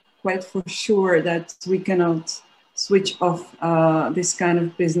quite for sure that we cannot switch off this kind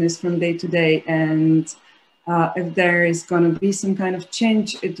of business from day to day, and if there is going to be some kind of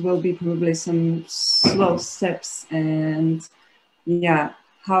change, it will be probably some slow steps. And yeah,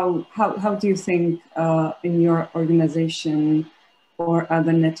 how do you think in your organization or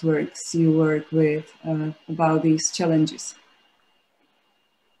other networks you work with about these challenges?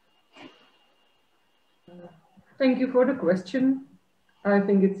 Thank you for the question. I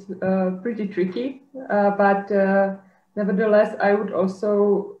think it's pretty tricky, but nevertheless, I would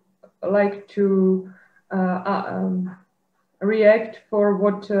also like to react for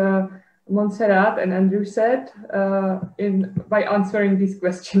what Montserrat and Andrew said by answering this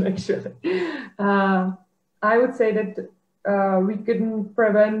question, actually. I would say that we can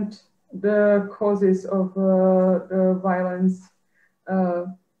prevent the causes of the violence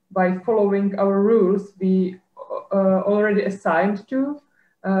by following our rules we already assigned to,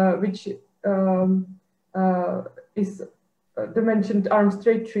 which is the mentioned Arms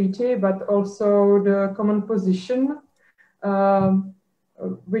Trade Treaty, but also the common position,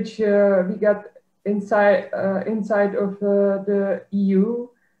 which we got inside of the EU,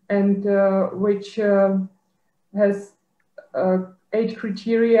 and which has 8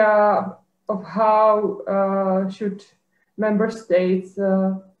 criteria of how should member states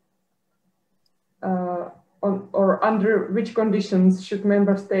or under which conditions should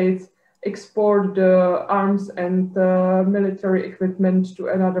member states export the arms and military equipment to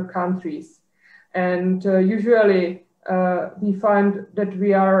another countries. And usually we find that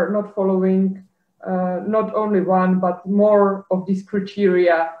we are not following not only one, but more of these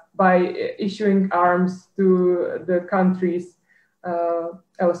criteria by issuing arms to the countries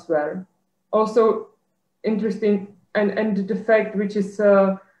elsewhere. Also interesting, and the fact which is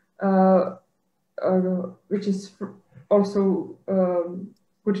also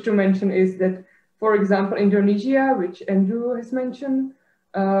good to mention is that, for example, Indonesia, which Andrew has mentioned,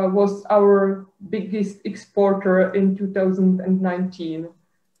 was our biggest exporter in 2019.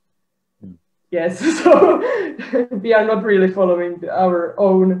 Yes, so we are not really following our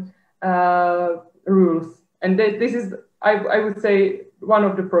own rules. And this is, I would say, one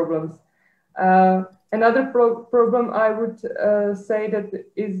of the problems. Another problem I would say that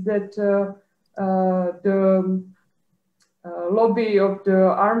is that the lobby of the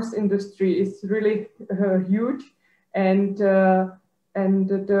arms industry is really huge, and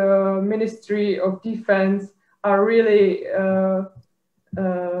the Ministry of Defense are really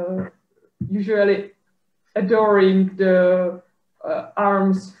usually adoring the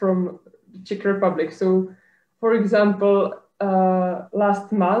arms from the Czech Republic. So, for example,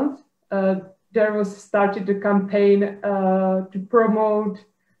 last month there was started a campaign to promote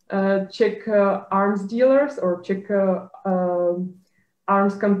Czech arms dealers or Czech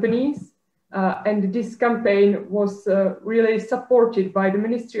arms companies. And this campaign was really supported by the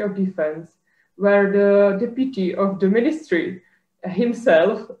Ministry of Defense, where the deputy of the ministry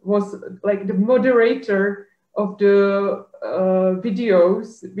himself was like the moderator of the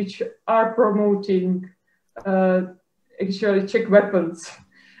videos which are promoting actually Czech weapons.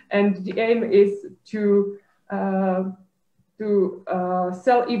 And the aim is to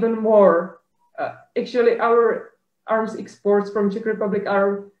sell even more. Actually, our arms exports from Czech Republic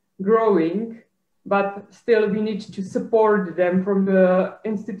are growing, but still we need to support them from the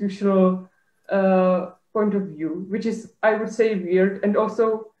institutional point of view, which is, I would say, weird. And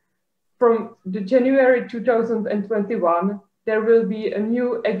also from the January 2021, there will be a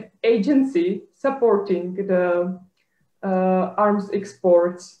new agency supporting the arms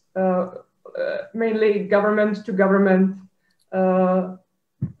exports, mainly government to government.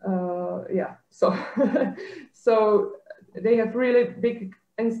 Yeah, so so they have really big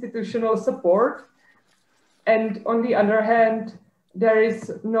institutional support, and on the other hand, there is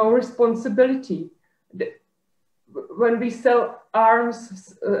no responsibility when we sell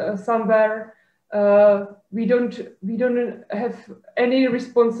arms somewhere, we don't have any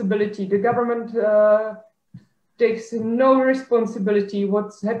responsibility. The government takes no responsibility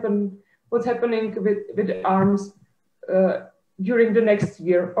what's happening with arms during the next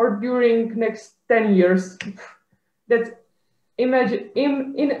year or during next 10 years. That's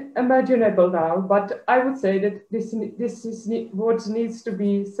unimaginable now. But I would say that this is what needs to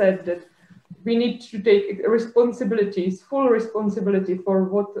be said, that we need to take responsibilities, full responsibility for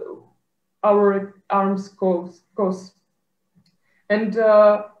what our arms cost. And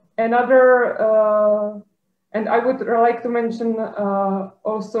and I would like to mention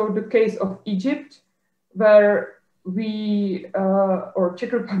also the case of Egypt, where we, or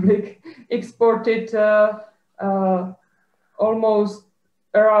Czech Republic, exported almost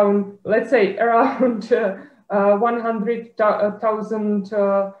around, let's say, around 100,000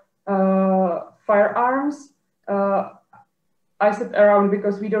 firearms. I said around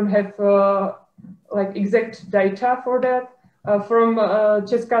because we don't have like exact data for that. From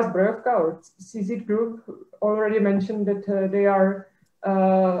Česká zbrojovka or CZ Group already mentioned that they are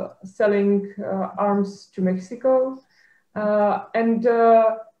selling arms to Mexico. And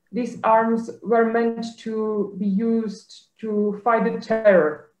these arms were meant to be used to fight the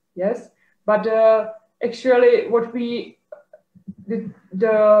terror, yes? But actually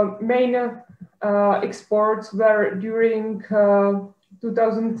the main exports were during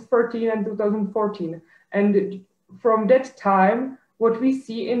 2013 and 2014. And from that time, what we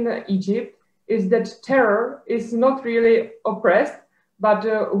see in Egypt is that terror is not really oppressed, but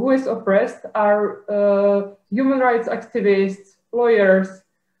who is oppressed are human rights activists, lawyers,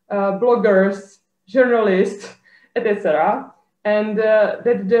 bloggers, journalists, etc. And that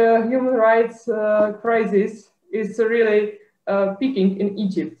the human rights crisis is really peaking in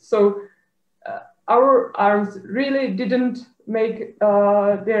Egypt. So our arms really didn't make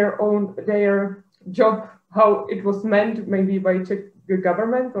their job how it was meant, maybe by Czech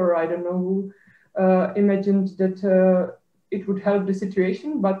government, or I don't know who imagined that it would help the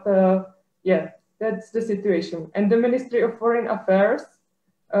situation, but yeah, that's the situation. And the Ministry of Foreign Affairs,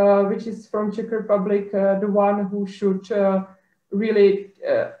 which is from Czech Republic, the one who should really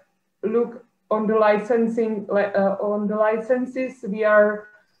look on the licensing, on the licenses we are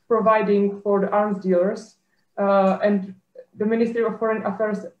providing for the arms dealers, and the Ministry of Foreign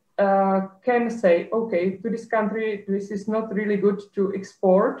Affairs can say, okay, to this country, this is not really good to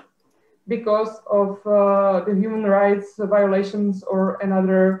export because of the human rights violations or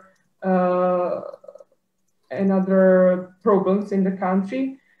another problems in the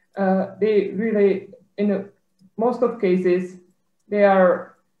country. They really, in most of cases, they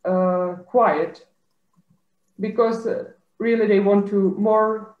are quiet because really they want to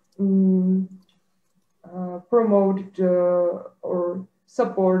more promote or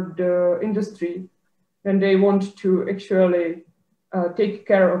support the industry, and they want to actually take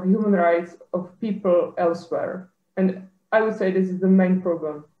care of human rights of people elsewhere. And I would say this is the main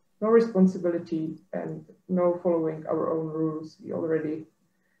problem. No responsibility and no following our own rules we already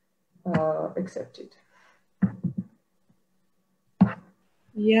accepted.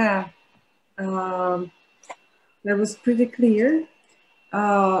 Yeah, that was pretty clear.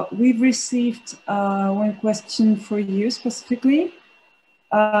 We've received one question for you specifically.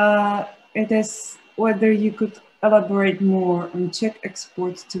 It is whether you could elaborate more on Czech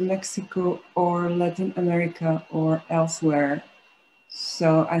exports to Mexico or Latin America or elsewhere.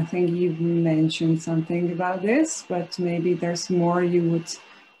 So I think you mentioned something about this, but maybe there's more you would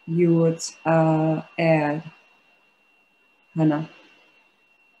add, Hana.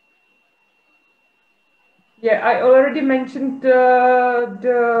 Yeah, I already mentioned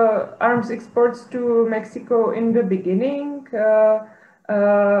the arms exports to Mexico in the beginning.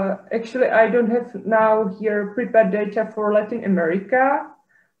 Actually, I don't have now here prepared data for Latin America,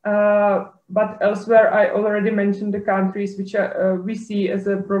 but elsewhere I already mentioned the countries which we see as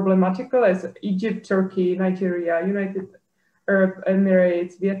problematical, as Egypt, Turkey, Nigeria, United Arab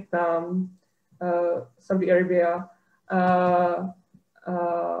Emirates, Vietnam, Saudi Arabia,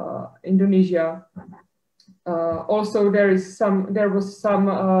 Indonesia. Also, there was some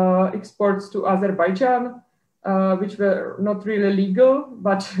exports to Azerbaijan, which were not really legal,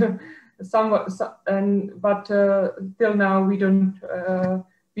 but till now we don't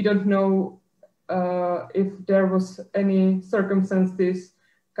know if there was any circumstances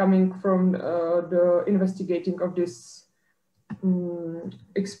coming from the investigating of this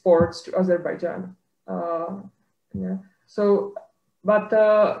exports to Azerbaijan. Yeah. So, but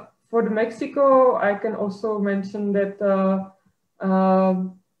for Mexico, I can also mention that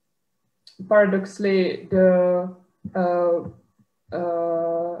paradoxically, the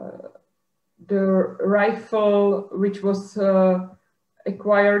rifle which was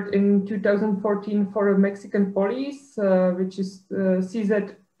acquired in 2014 for a Mexican police, which is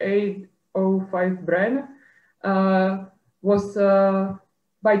CZ-805 Bren, was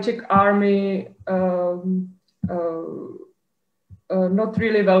by Czech army not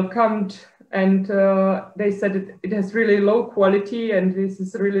really welcomed, and they said it has really low quality, and this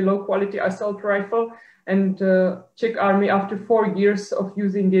is a really low quality assault rifle, and Czech army after 4 years of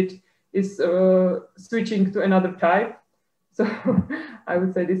using it is switching to another type. So I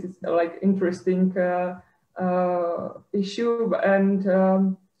would say this is like interesting issue.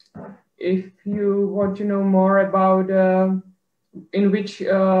 And if you want to know more about in which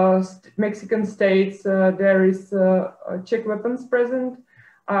Mexican states there is Czech weapons present,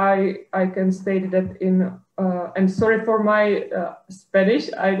 I can state that in, and sorry for my Spanish,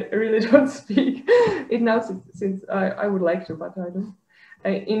 I really don't speak it now since I would like to, but I don't.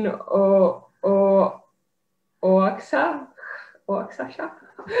 In Oaxaca,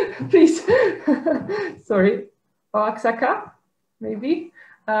 please, sorry, Oaxaca, maybe.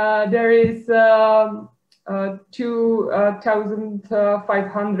 There is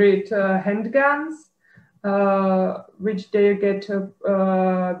 2,500 handguns, which they get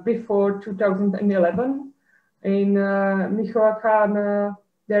before 2011. In Michoacán,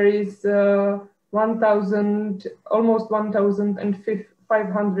 there is almost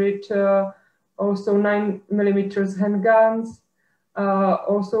 1,500 also 9mm handguns.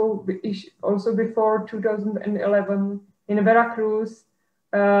 Also before 2011. In Veracruz,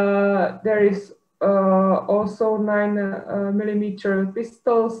 there is also 9mm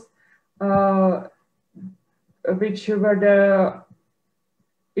pistols, which were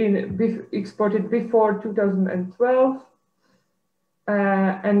exported before 2012,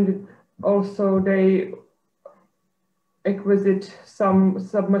 and also they acquired some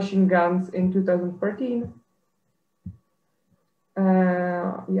submachine guns in 2013.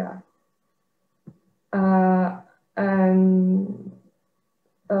 Yeah, and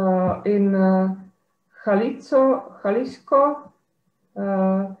in Jalisco,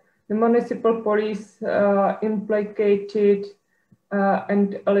 the municipal police implicated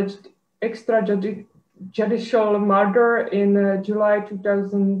and alleged extrajudicial murder in July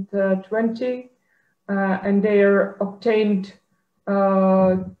 2020, and they obtained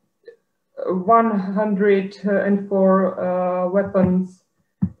 104 weapons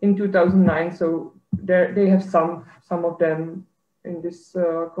in 2009. So they have some of them in this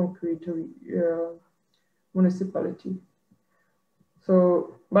concrete municipality.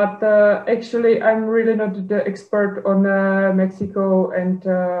 So, but actually, I'm really not the expert on Mexico, and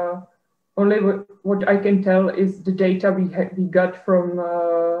only what I can tell is the data we got from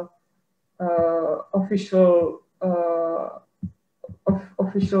official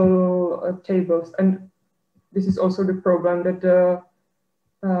tables, and this is also the problem that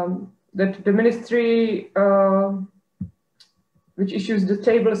that the ministry which issues the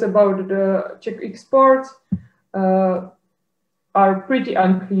tables about the Czech exports are pretty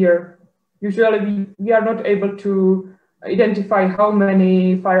unclear. Usually we are not able to identify how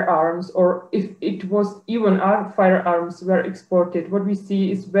many firearms, or if it was even our firearms were exported. What we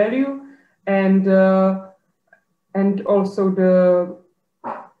see is value, and also the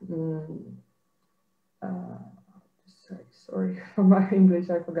sorry for my English,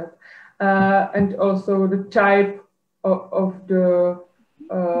 I forgot, and also the type of the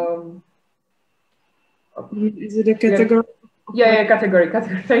is it a category? Yeah, category.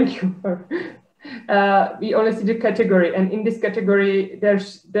 Thank you. We only see the category, and in this category,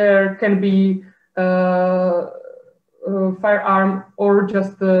 there can be firearm or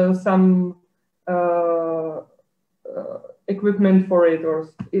just some equipment for it, or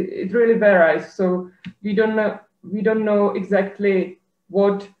it really varies. So we don't know exactly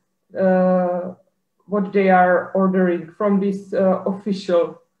what they are ordering from these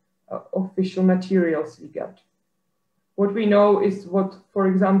official materials we got. What we know is what, for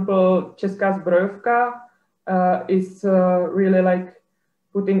example, Česká zbrojovka is really like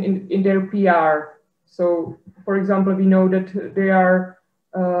putting in their PR. So, for example, we know that their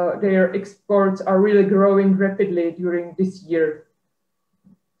exports are really growing rapidly during this year.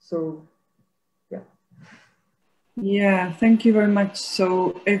 So, yeah. Yeah, thank you very much.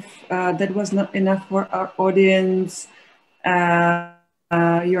 So, if that was not enough for our audience,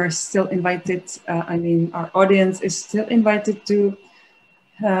 you are still invited. I mean, our audience is still invited to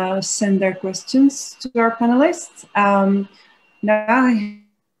send their questions to our panelists. Now I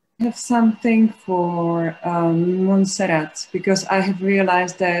have something for Monserrat, because I have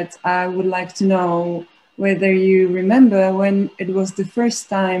realized that I would like to know whether you remember when it was the first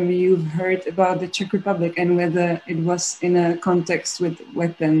time you've heard about the Czech Republic and whether it was in a context with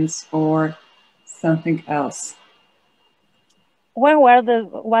weapons or something else. When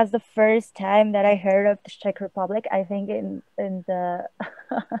was the first time that I heard of the Czech Republic? I think in the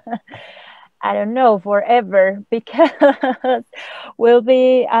I don't know, forever, because will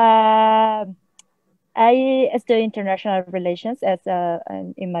be I study international relations as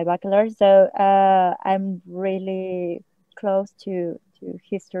in my bachelor's, so I'm really close to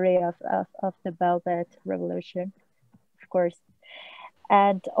history of the Velvet Revolution, of course,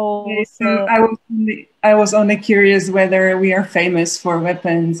 and also. So I was only curious whether we are famous for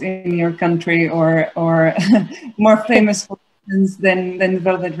weapons in your country, or more famous for weapons than the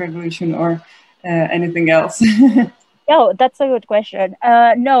Velvet Revolution or anything else. No, that's a good question.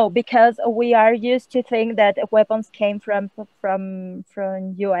 No, because we are used to think that weapons came from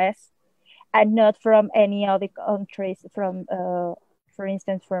US and not from any other countries, from for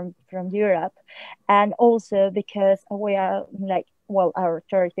instance from Europe, and also because we are like, well, our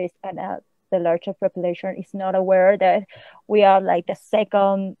authorities and the larger population is not aware that we are like the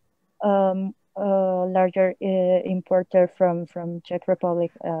second larger importer from Czech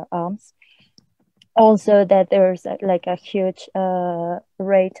Republic arms. Also that there's like a huge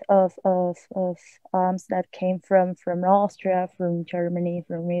rate of arms that came from Austria, from Germany,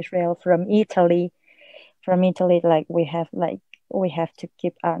 from Israel, from Italy. Like we have to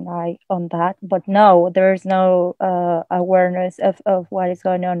keep an eye on that. But no, there's no awareness of what is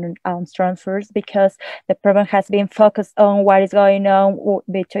going on in arms transfers, because the problem has been focused on what is going on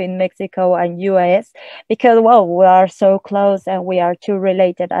between Mexico and US, because, well, we are so close and we are too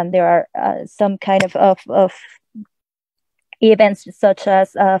related, and there are some kind of events such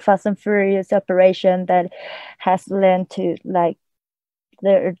as Fast and Furious operation that has led to like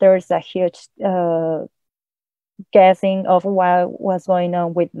there's a huge guessing of what was going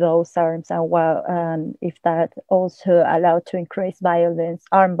on with those arms, and if that also allowed to increase violence,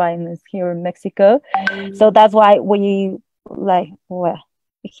 armed violence here in Mexico. So that's why we like, well,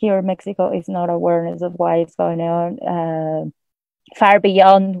 here in Mexico is not awareness of what is going on far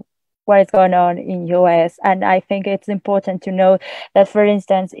beyond what is going on in US. And I think it's important to know that, for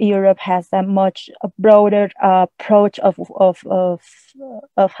instance, Europe has a much broader approach of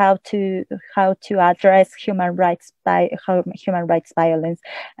how to address human rights violence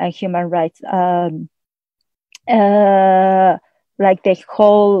and human rights like the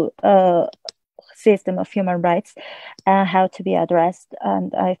whole system of human rights and how to be addressed.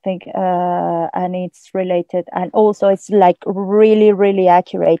 And I think and it's related, and also it's like really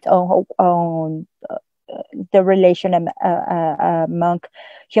accurate on the relation among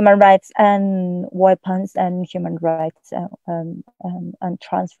human rights and weapons and human rights and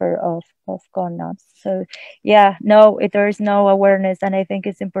transfer of gun arms. So yeah, no, there is no awareness, and I think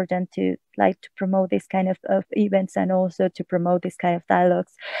it's important to promote this kind of events, and also to promote this kind of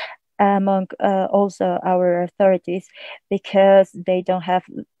dialogues among also our authorities, because they don't have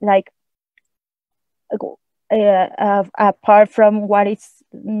apart from what is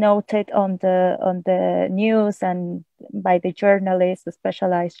noted on the news and by the journalists, the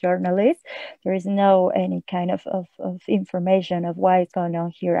specialized journalists, there is no any kind of information of what is going on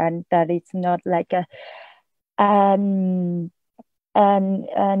here, and that it's not like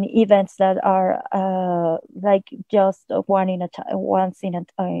and events that are like just once in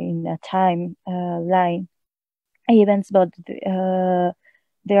a time line events, but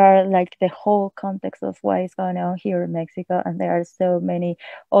they are like the whole context of what is going on here in Mexico. And there are so many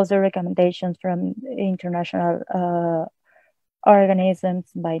also recommendations from international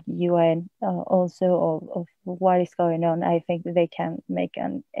organisms by the UN also of what is going on. I think they can make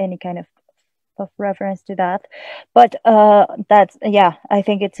any kind of reference to that, but that's, yeah, I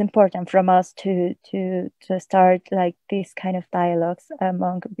think it's important from us to start like these kind of dialogues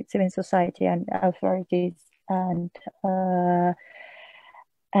among civil society and authorities and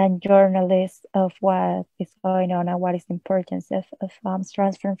journalists of what is going on and what is the importance of arms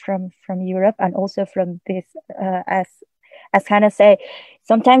transfer from Europe, and also from this as Hana say,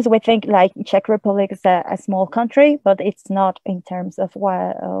 sometimes we think like Czech Republic is a small country, but it's not in terms of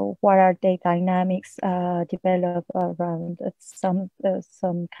what are the dynamics developed around some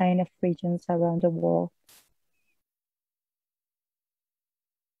kind of regions around the world.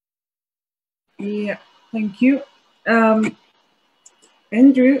 Yeah, thank you.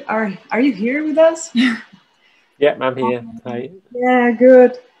 Andrew, are you here with us? Yeah, I'm here. Hi. Yeah,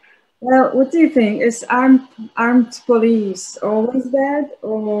 good. Well, what do you think? Is armed police always bad,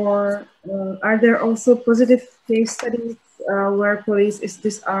 or are there also positive case studies where police is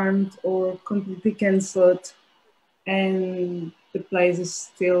disarmed or completely cancelled, and the place is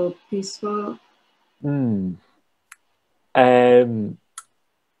still peaceful?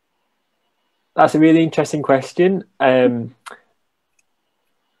 That's a really interesting question.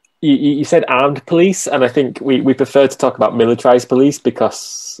 You said armed police, and I think we prefer to talk about militarized police,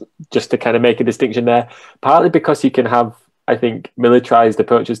 because just to kind of make a distinction there, partly because you can have, I think, militarized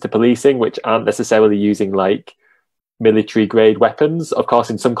approaches to policing which aren't necessarily using like military grade weapons. Of course,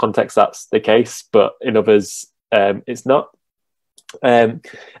 in some contexts that's the case, but in others it's not. And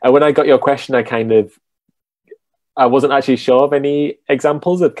when I got your question, I wasn't actually sure of any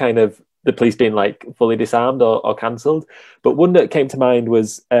examples of kind of the police being like fully disarmed or cancelled. But one that came to mind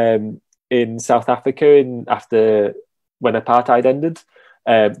was in South Africa after when apartheid ended.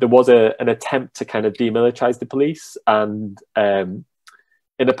 There was an attempt to kind of demilitarize the police, and in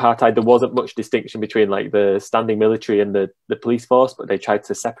apartheid there wasn't much distinction between like the standing military and the police force, but they tried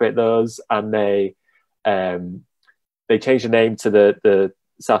to separate those, and they changed the name to the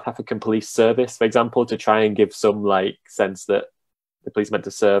South African Police Service, for example, to try and give some like sense that the police meant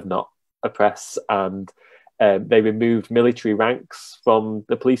to serve, not oppress. And they removed military ranks from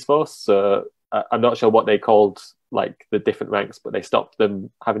the police force. So I'm not sure what they called like the different ranks, but they stopped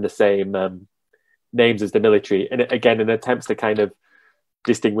them having the same names as the military. And again, in attempts to kind of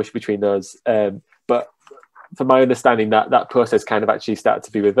distinguish between those. But from my understanding, that process kind of actually started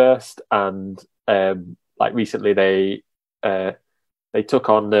to be reversed. And like recently, they took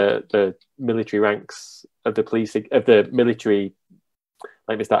on the military ranks of the police, of the military.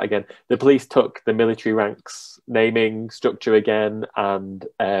 Let me start again. The police took the military ranks naming structure again, and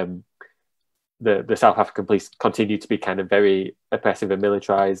the South African police continued to be kind of very oppressive and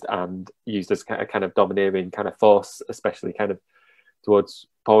militarized, and used as a kind of domineering kind of force, especially kind of towards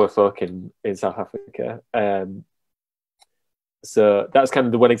poorer folk in South Africa. So that's kind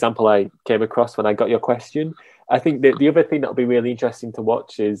of the one example I came across when I got your question. I think the other thing that will be really interesting to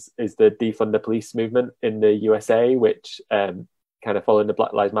watch is the defund the police movement in the USA, which kind of following the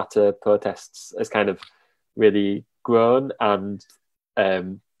Black Lives Matter protests has kind of really grown. And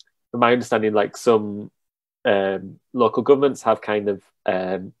from my understanding, like some local governments have kind of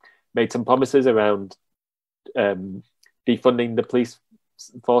made some promises around defunding the police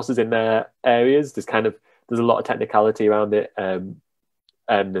forces in their areas. There's a lot of technicality around it, and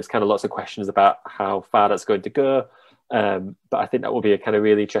there's kind of lots of questions about how far that's going to go. But I think that will be a kind of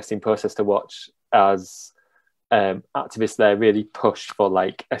really interesting process to watch as activists there really push for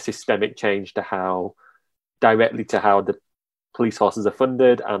like a systemic change directly to how the police forces are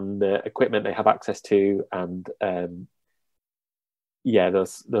funded and the equipment they have access to, and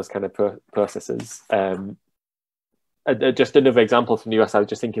those kind of processes. Just another example from the US I was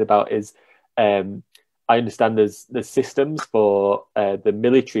just thinking about is I understand there's systems for the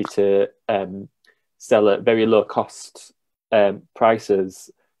military to sell at very low cost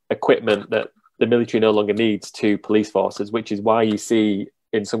prices equipment that the military no longer needs to police forces, which is why you see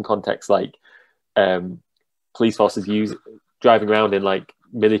in some contexts like police forces driving around in like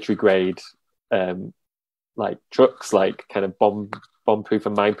military grade like trucks, like kind of bomb-proof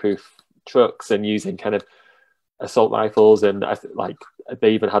and mine-proof trucks, and using kind of assault rifles, and like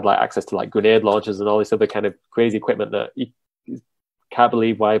they even had like access to like grenade launchers and all this other kind of crazy equipment that you can't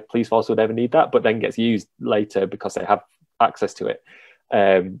believe why police force would ever need that, but then gets used later because they have access to it.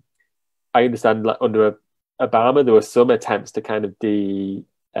 I understand like under Obama there were some attempts to kind of to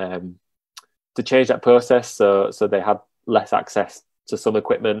change that process, so they had less access to some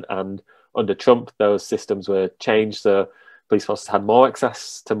equipment, and under Trump those systems were changed, so police forces had more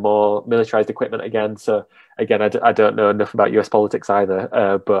access to more militarized equipment again. So again, I don't know enough about US politics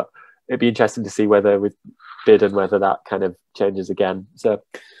either, but it'd be interesting to see whether with Biden whether that kind of changes again. So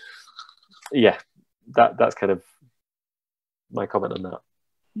yeah, that's kind of my comment on that.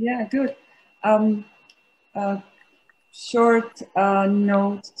 Yeah, good. Short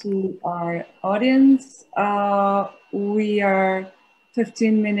note to our audience. We are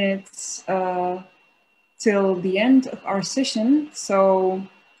 15 minutes till the end of our session, so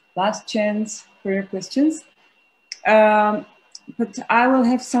last chance for your questions. But I will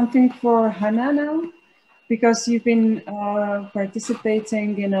have something for Hana now, because you've been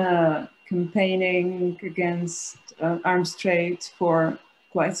participating in a campaigning against arms trade for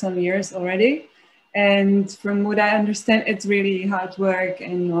quite some years already. And from what I understand, it's really hard work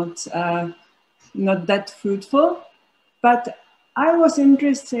and not that fruitful. But I was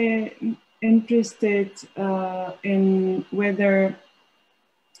interested in whether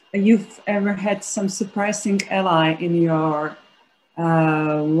you've ever had some surprising ally in your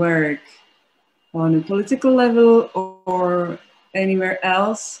work on a political level or anywhere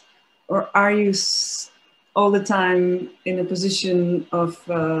else? Or are you all the time in a position of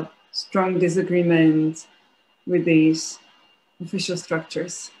strong disagreement with these official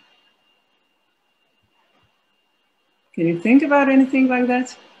structures? Can you think about anything like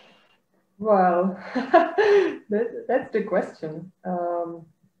that? Well, that's the question.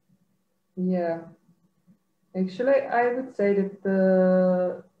 Yeah, actually, I would say that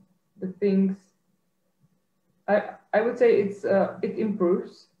the things I would say it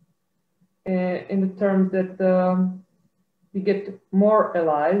improves in the terms that we get more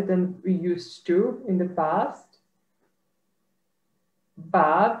allies than we used to in the past,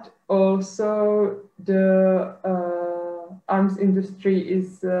 but also the arms industry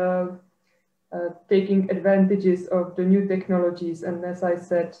is taking advantages of the new technologies, and as I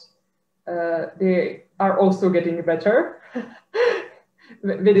said, they are also getting better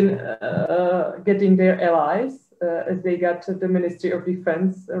within getting their allies, as they got the Ministry of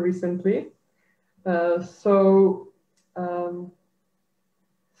Defense recently. So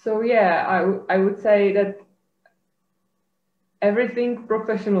yeah, I would say that everything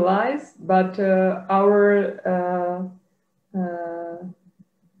professionalized, but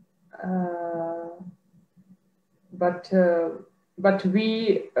but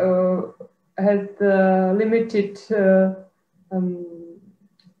we had limited,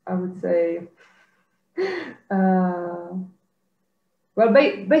 I would say, well,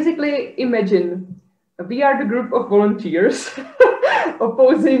 basically, imagine we are the group of volunteers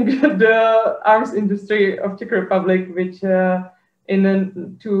opposing the arms industry of Czech Republic, which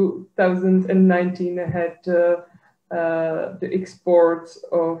in 2019 had the exports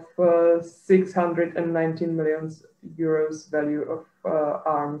of 619 million euros value of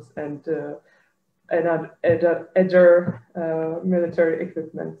arms and other military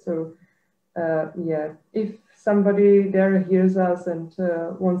equipment. So yeah, if somebody there hears us and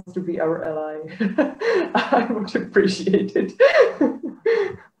wants to be our ally, I would appreciate it.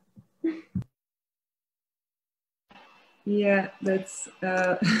 Yeah, that's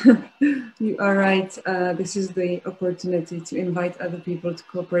you are right. This is the opportunity to invite other people to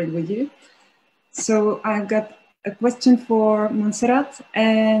cooperate with you. So I've got a question for Monserrat,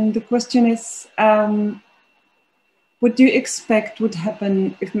 and the question is, what do you expect would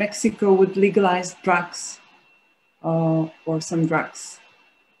happen if Mexico would legalize drugs or some drugs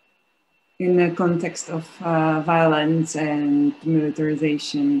in the context of violence and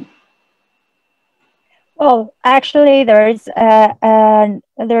militarization? Well, actually, there is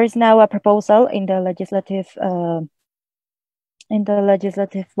now a proposal in the legislative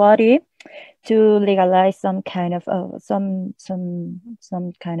body to legalize some kind of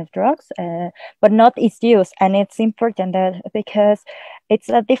drugs, but not its use. And it's important that because it's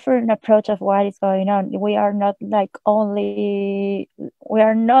a different approach of what is going on. We are not like only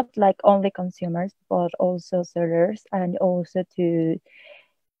consumers, but also sellers, and also to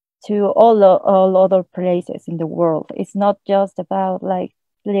all other places in the world. It's not just about like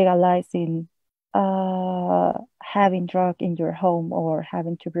legalizing having drug in your home or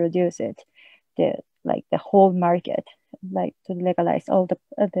having to produce it. The whole market, like to legalize all the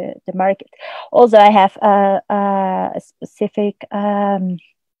market. Also, I have a specific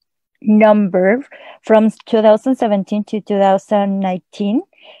number from 2017 to 2019.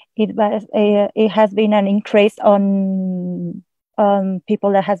 It has been an increase on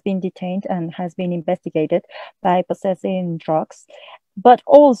people that has been detained and has been investigated by possessing drugs, but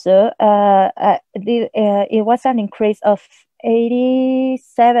also it was an increase of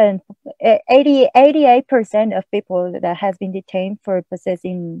 88% of people that has been detained for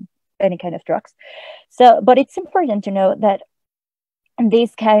possessing any kind of drugs. So, but it's important to know that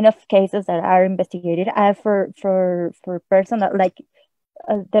these kind of cases that are investigated are for personal, like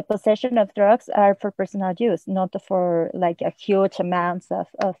the possession of drugs are for personal use, not for like a huge amounts of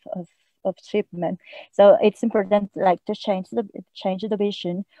shipment. So it's important like to change the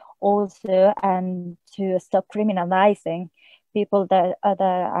vision also, and to stop criminalizing people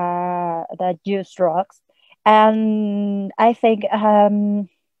that use drugs. And I think the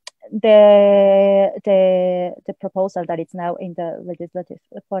proposal that is now in the legislative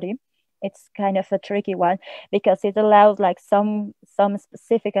body, it's kind of a tricky one, because it allows like some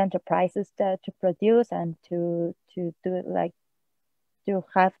specific enterprises to produce and to do like to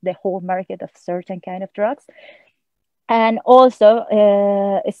have the whole market of certain kind of drugs. And also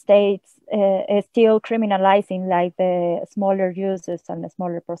states still criminalizing like the smaller users and the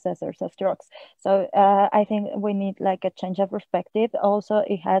smaller processors of drugs. So I think we need like a change of perspective. Also,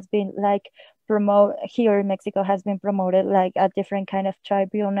 it has been like here in Mexico has been promoted like a different kind of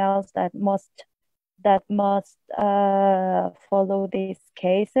tribunals that must follow these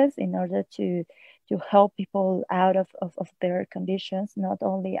cases in order to help people out of their conditions, not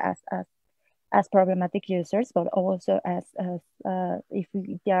only as problematic users, but also as if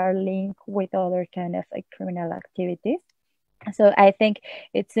they are linked with other kind of like criminal activities. So I think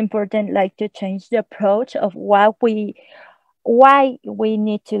it's important like to change the approach of why we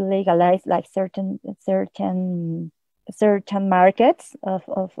need to legalize like certain markets of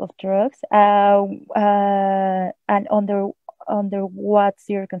drugs, and under what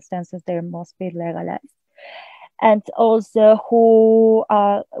circumstances they must be legalized, and also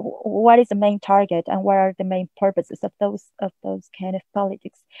what is the main target and what are the main purposes of those kind of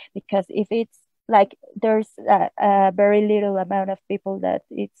politics. Because if it's like there's a very little amount of people that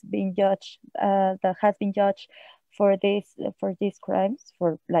it's been judged, that has been judged for these crimes,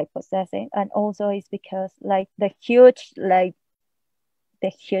 for like possessing, and also it's because like the huge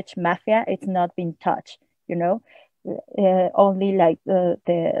mafia, it's not been touched, you know, only like the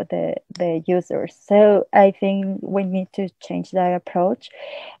users. So I think we need to change that approach,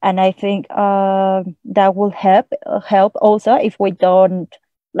 and I think that will help also if we don't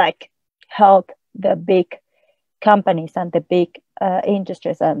like help the big companies and the big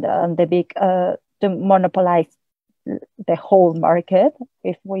industries and the big to monopolize the whole market.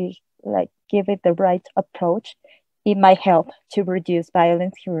 If we like give it the right approach, it might help to reduce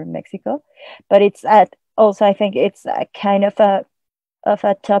violence here in Mexico. But it's also I think it's a kind of a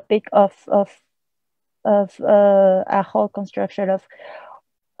topic of a whole construction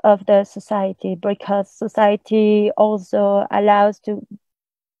of the society, because society also allows to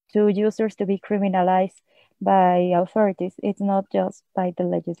users to be criminalized by authorities. It's not just by the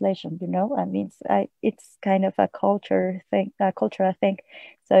legislation, you know. I mean, it's kind of a cultural thing.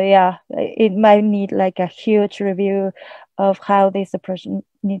 So yeah, it might need like a huge review of how this approach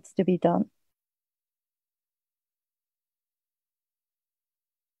needs to be done.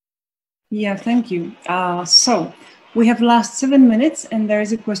 Yeah, thank you. So we have last 7 minutes, and there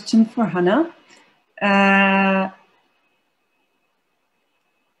is a question for Hana. Are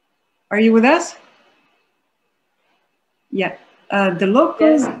you with us? Yeah, the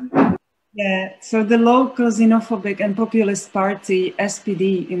locals. Yes. Yeah, so the local xenophobic and populist party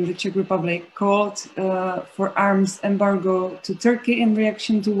SPD in the Czech Republic called for arms embargo to Turkey in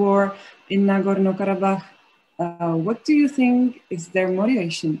reaction to war in Nagorno-Karabakh. What do you think is their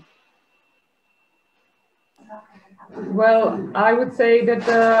motivation? Well, I would say that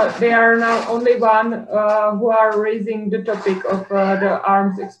they are now only one who are raising the topic of the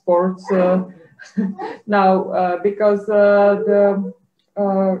arms exports now, because I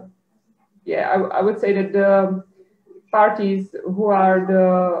would say that the parties who are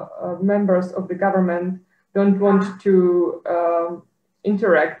the members of the government don't want to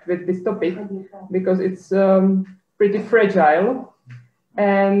interact with this topic because it's pretty fragile,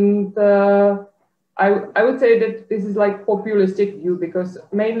 and I would say that this is like populistic view, because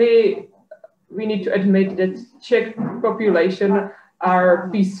mainly we need to admit that Czech population are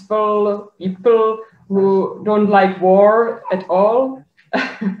peaceful people who don't like war at all.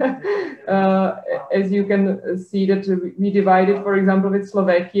 As you can see that we divided, for example, with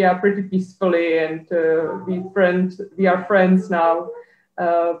Slovakia pretty peacefully, and we are friends now.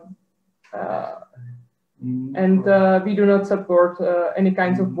 And we do not support any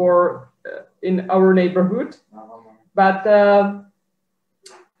kinds of war in our neighborhood, but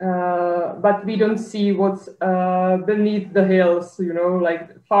we don't see what's beneath the hills, you know,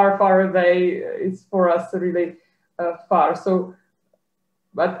 like far away. It's for us really far. So,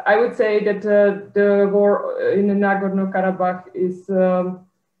 but I would say that the war in Nagorno-Karabakh is,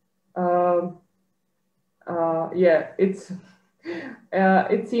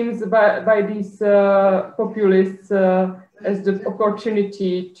 it seems by these populists as the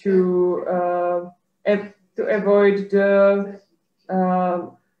opportunity to avoid the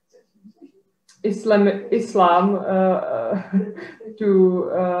Islam to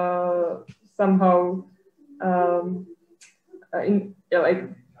somehow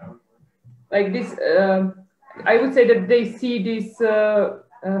like this. I would say that they see this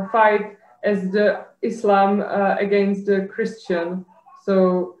fight as the Islam against the Christian.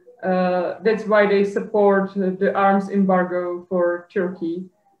 So that's why they support the arms embargo for Turkey.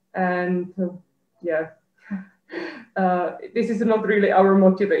 And this is not really our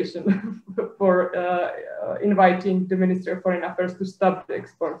motivation for inviting the Ministry of Foreign Affairs to stop the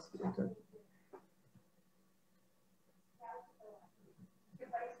exports to Turkey.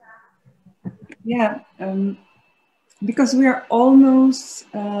 Yeah, because we are almost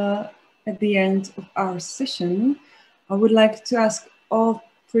at the end of our session, I would like to ask all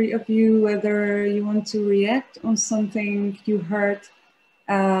three of you whether you want to react on something you heard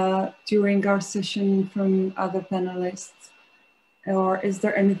during our session from other panelists, or is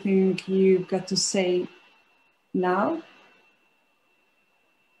there anything you've got to say now?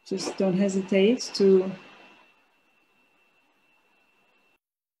 Just don't hesitate to.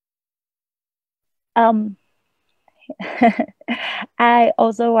 I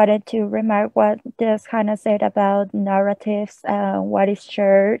also wanted to remark what just Hana said about narratives, what is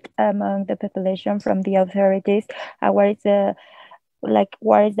shared among the population from the authorities, what is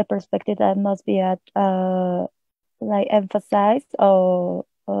the perspective that must be emphasized of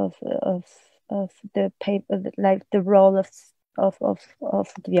the paper, like the role of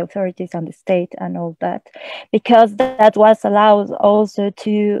the authorities and the state and all that, because that was allows also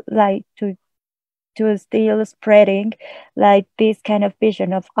to still spreading like this kind of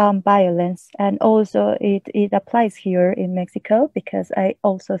vision of violence. And also it applies here in Mexico, because I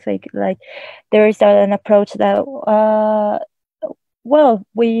also think like there is an approach that well,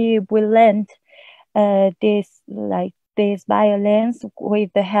 we learned this violence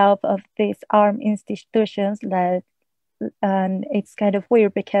with the help of these armed institutions, and it's kind of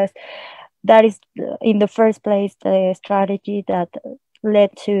weird because that is in the first place the strategy that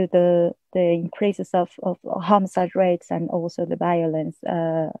led to the increases of homicide rates and also the violence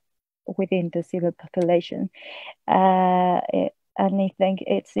within the civil population. And I think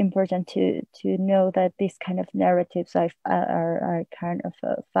it's important to know that these kind of narratives are kind of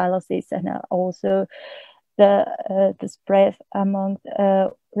fallacies, and also the spread among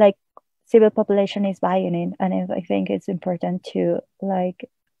like civil population is buying in, and I think it's important to like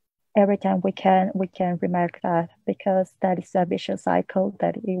every time we can remark that, because that is a vicious cycle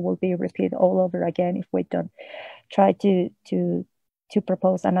that it will be repeated all over again if we don't try to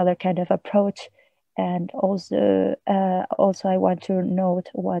propose another kind of approach. And also I want to note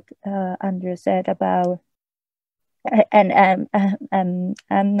what Andrew said about, and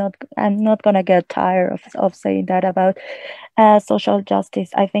I'm not gonna get tired of saying that about social justice.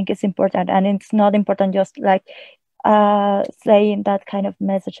 I think it's important, and it's not important just like saying that kind of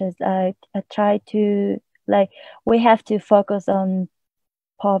messages. I try to like, we have to focus on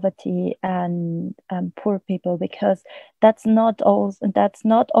poverty and poor people, because that's not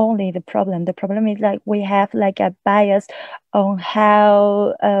only the problem. The problem is like we have like a bias on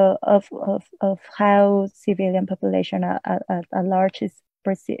how of how civilian population at large is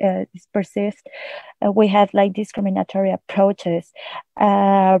perceived. We have like discriminatory approaches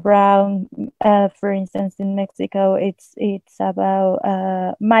around, for instance, in Mexico, it's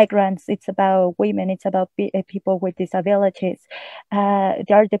about migrants, it's about women, it's about people with disabilities. They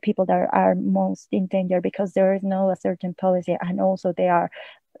are the people that are most in danger, because there is no a certain policy, and also they are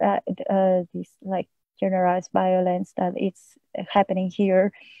this like generalized violence that it's happening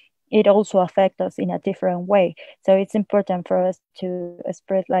here. It also affects us in a different way. So it's important for us to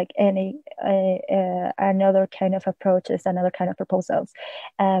spread like any another kind of approaches, another kind of proposals.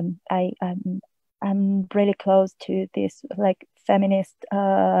 I'm really close to this like feminist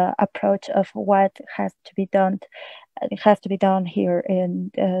approach of what has to be done. It has to be done here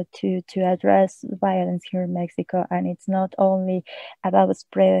in to address violence here in Mexico, and it's not only about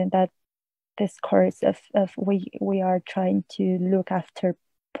spreading that discourse of we are trying to look after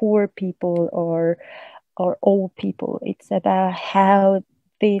poor people or old people. It's about how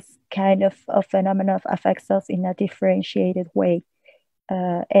this kind of phenomenon affects us in a differentiated way,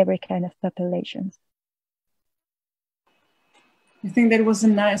 every kind of population. I think that was a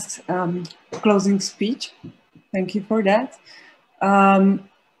nice closing speech. Thank you for that.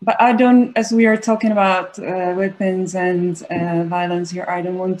 But I don't, as we are talking about weapons and violence here, I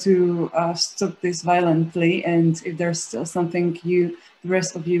don't want to stop this violently. And if there's still something the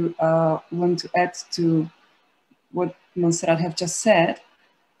rest of you want to add to what Monserrat have just said,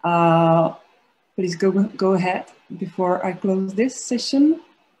 please go ahead before I close this session.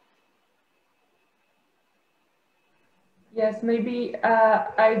 Yes, maybe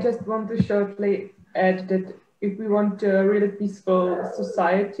I just want to shortly add that if we want a really peaceful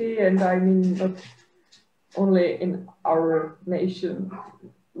society, and I mean not only in our nation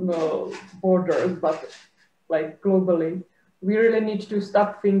borders, but like globally, we really need to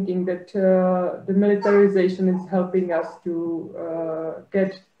stop thinking that the militarization is helping us to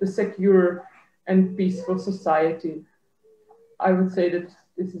get the secure and peaceful society. I would say that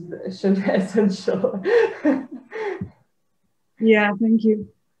this is essential. Yeah, thank you.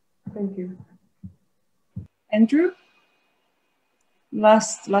 Thank you. Andrew,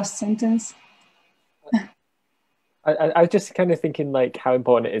 last sentence. I was just kind of thinking like how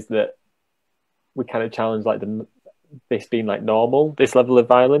important it is that we kind of challenge like this being like normal, this level of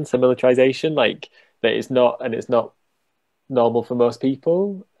violence and militarization, like that it's not normal for most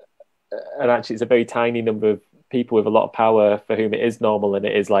people, and actually it's a very tiny number of people with a lot of power for whom it is normal, and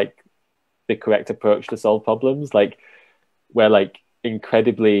it is like the correct approach to solve problems. Like we're like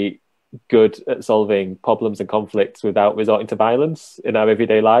incredibly good at solving problems and conflicts without resorting to violence in our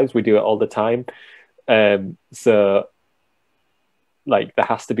everyday lives. We do it all the time. So like there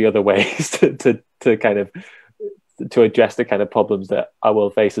has to be other ways to kind of to address the kind of problems that our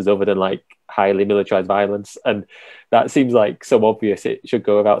world faces other than like highly militarized violence. And that seems like so obvious it should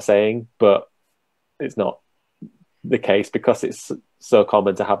go without saying, but it's not the case because it's so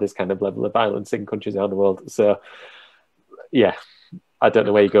common to have this kind of level of violence in countries around the world. So yeah, I don't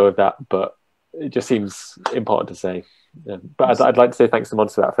know where you go with that, but it just seems important to say. But I'd like to say thanks to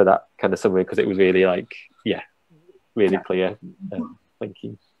Montserrat for that kind of summary, because it was really like, yeah, really clear. Thank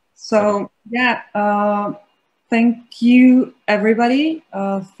you. So yeah, thank you everybody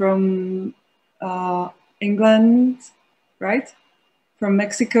from England, right? From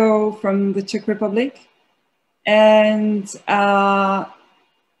Mexico, from the Czech Republic. And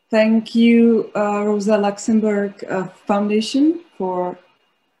thank you Rosa Luxemburg Foundation for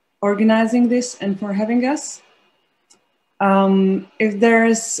organizing this and for having us. If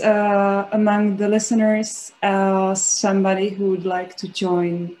there's among the listeners somebody who would like to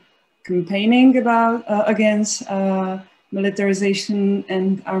join campaigning against militarization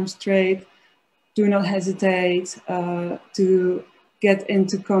and arms trade, do not hesitate to get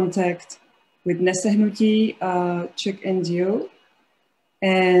into contact with NESEHNUTÍ, Czech NGO,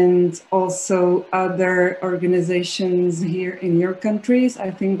 and also other organizations here in your countries.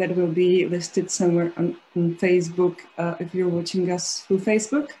 I think that will be listed somewhere on Facebook if you're watching us through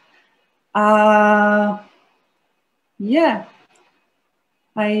Facebook. Yeah,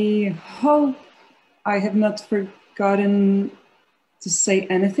 I hope I have not forgotten to say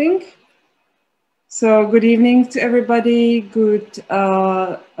anything. So good evening to everybody. Good,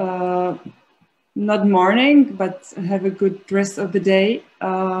 not morning, but have a good rest of the day.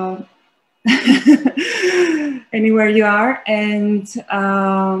 Anywhere you are. And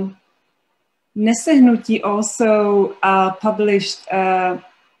NESEHNUTÍ also published a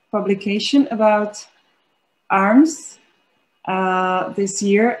publication about arms this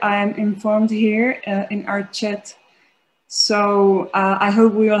year. I am informed here in our chat. So I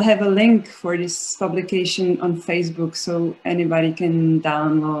hope we will have a link for this publication on Facebook so anybody can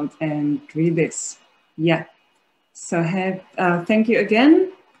download and read this. Yeah. So thank you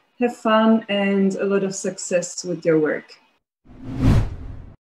again. Have fun and a lot of success with your work.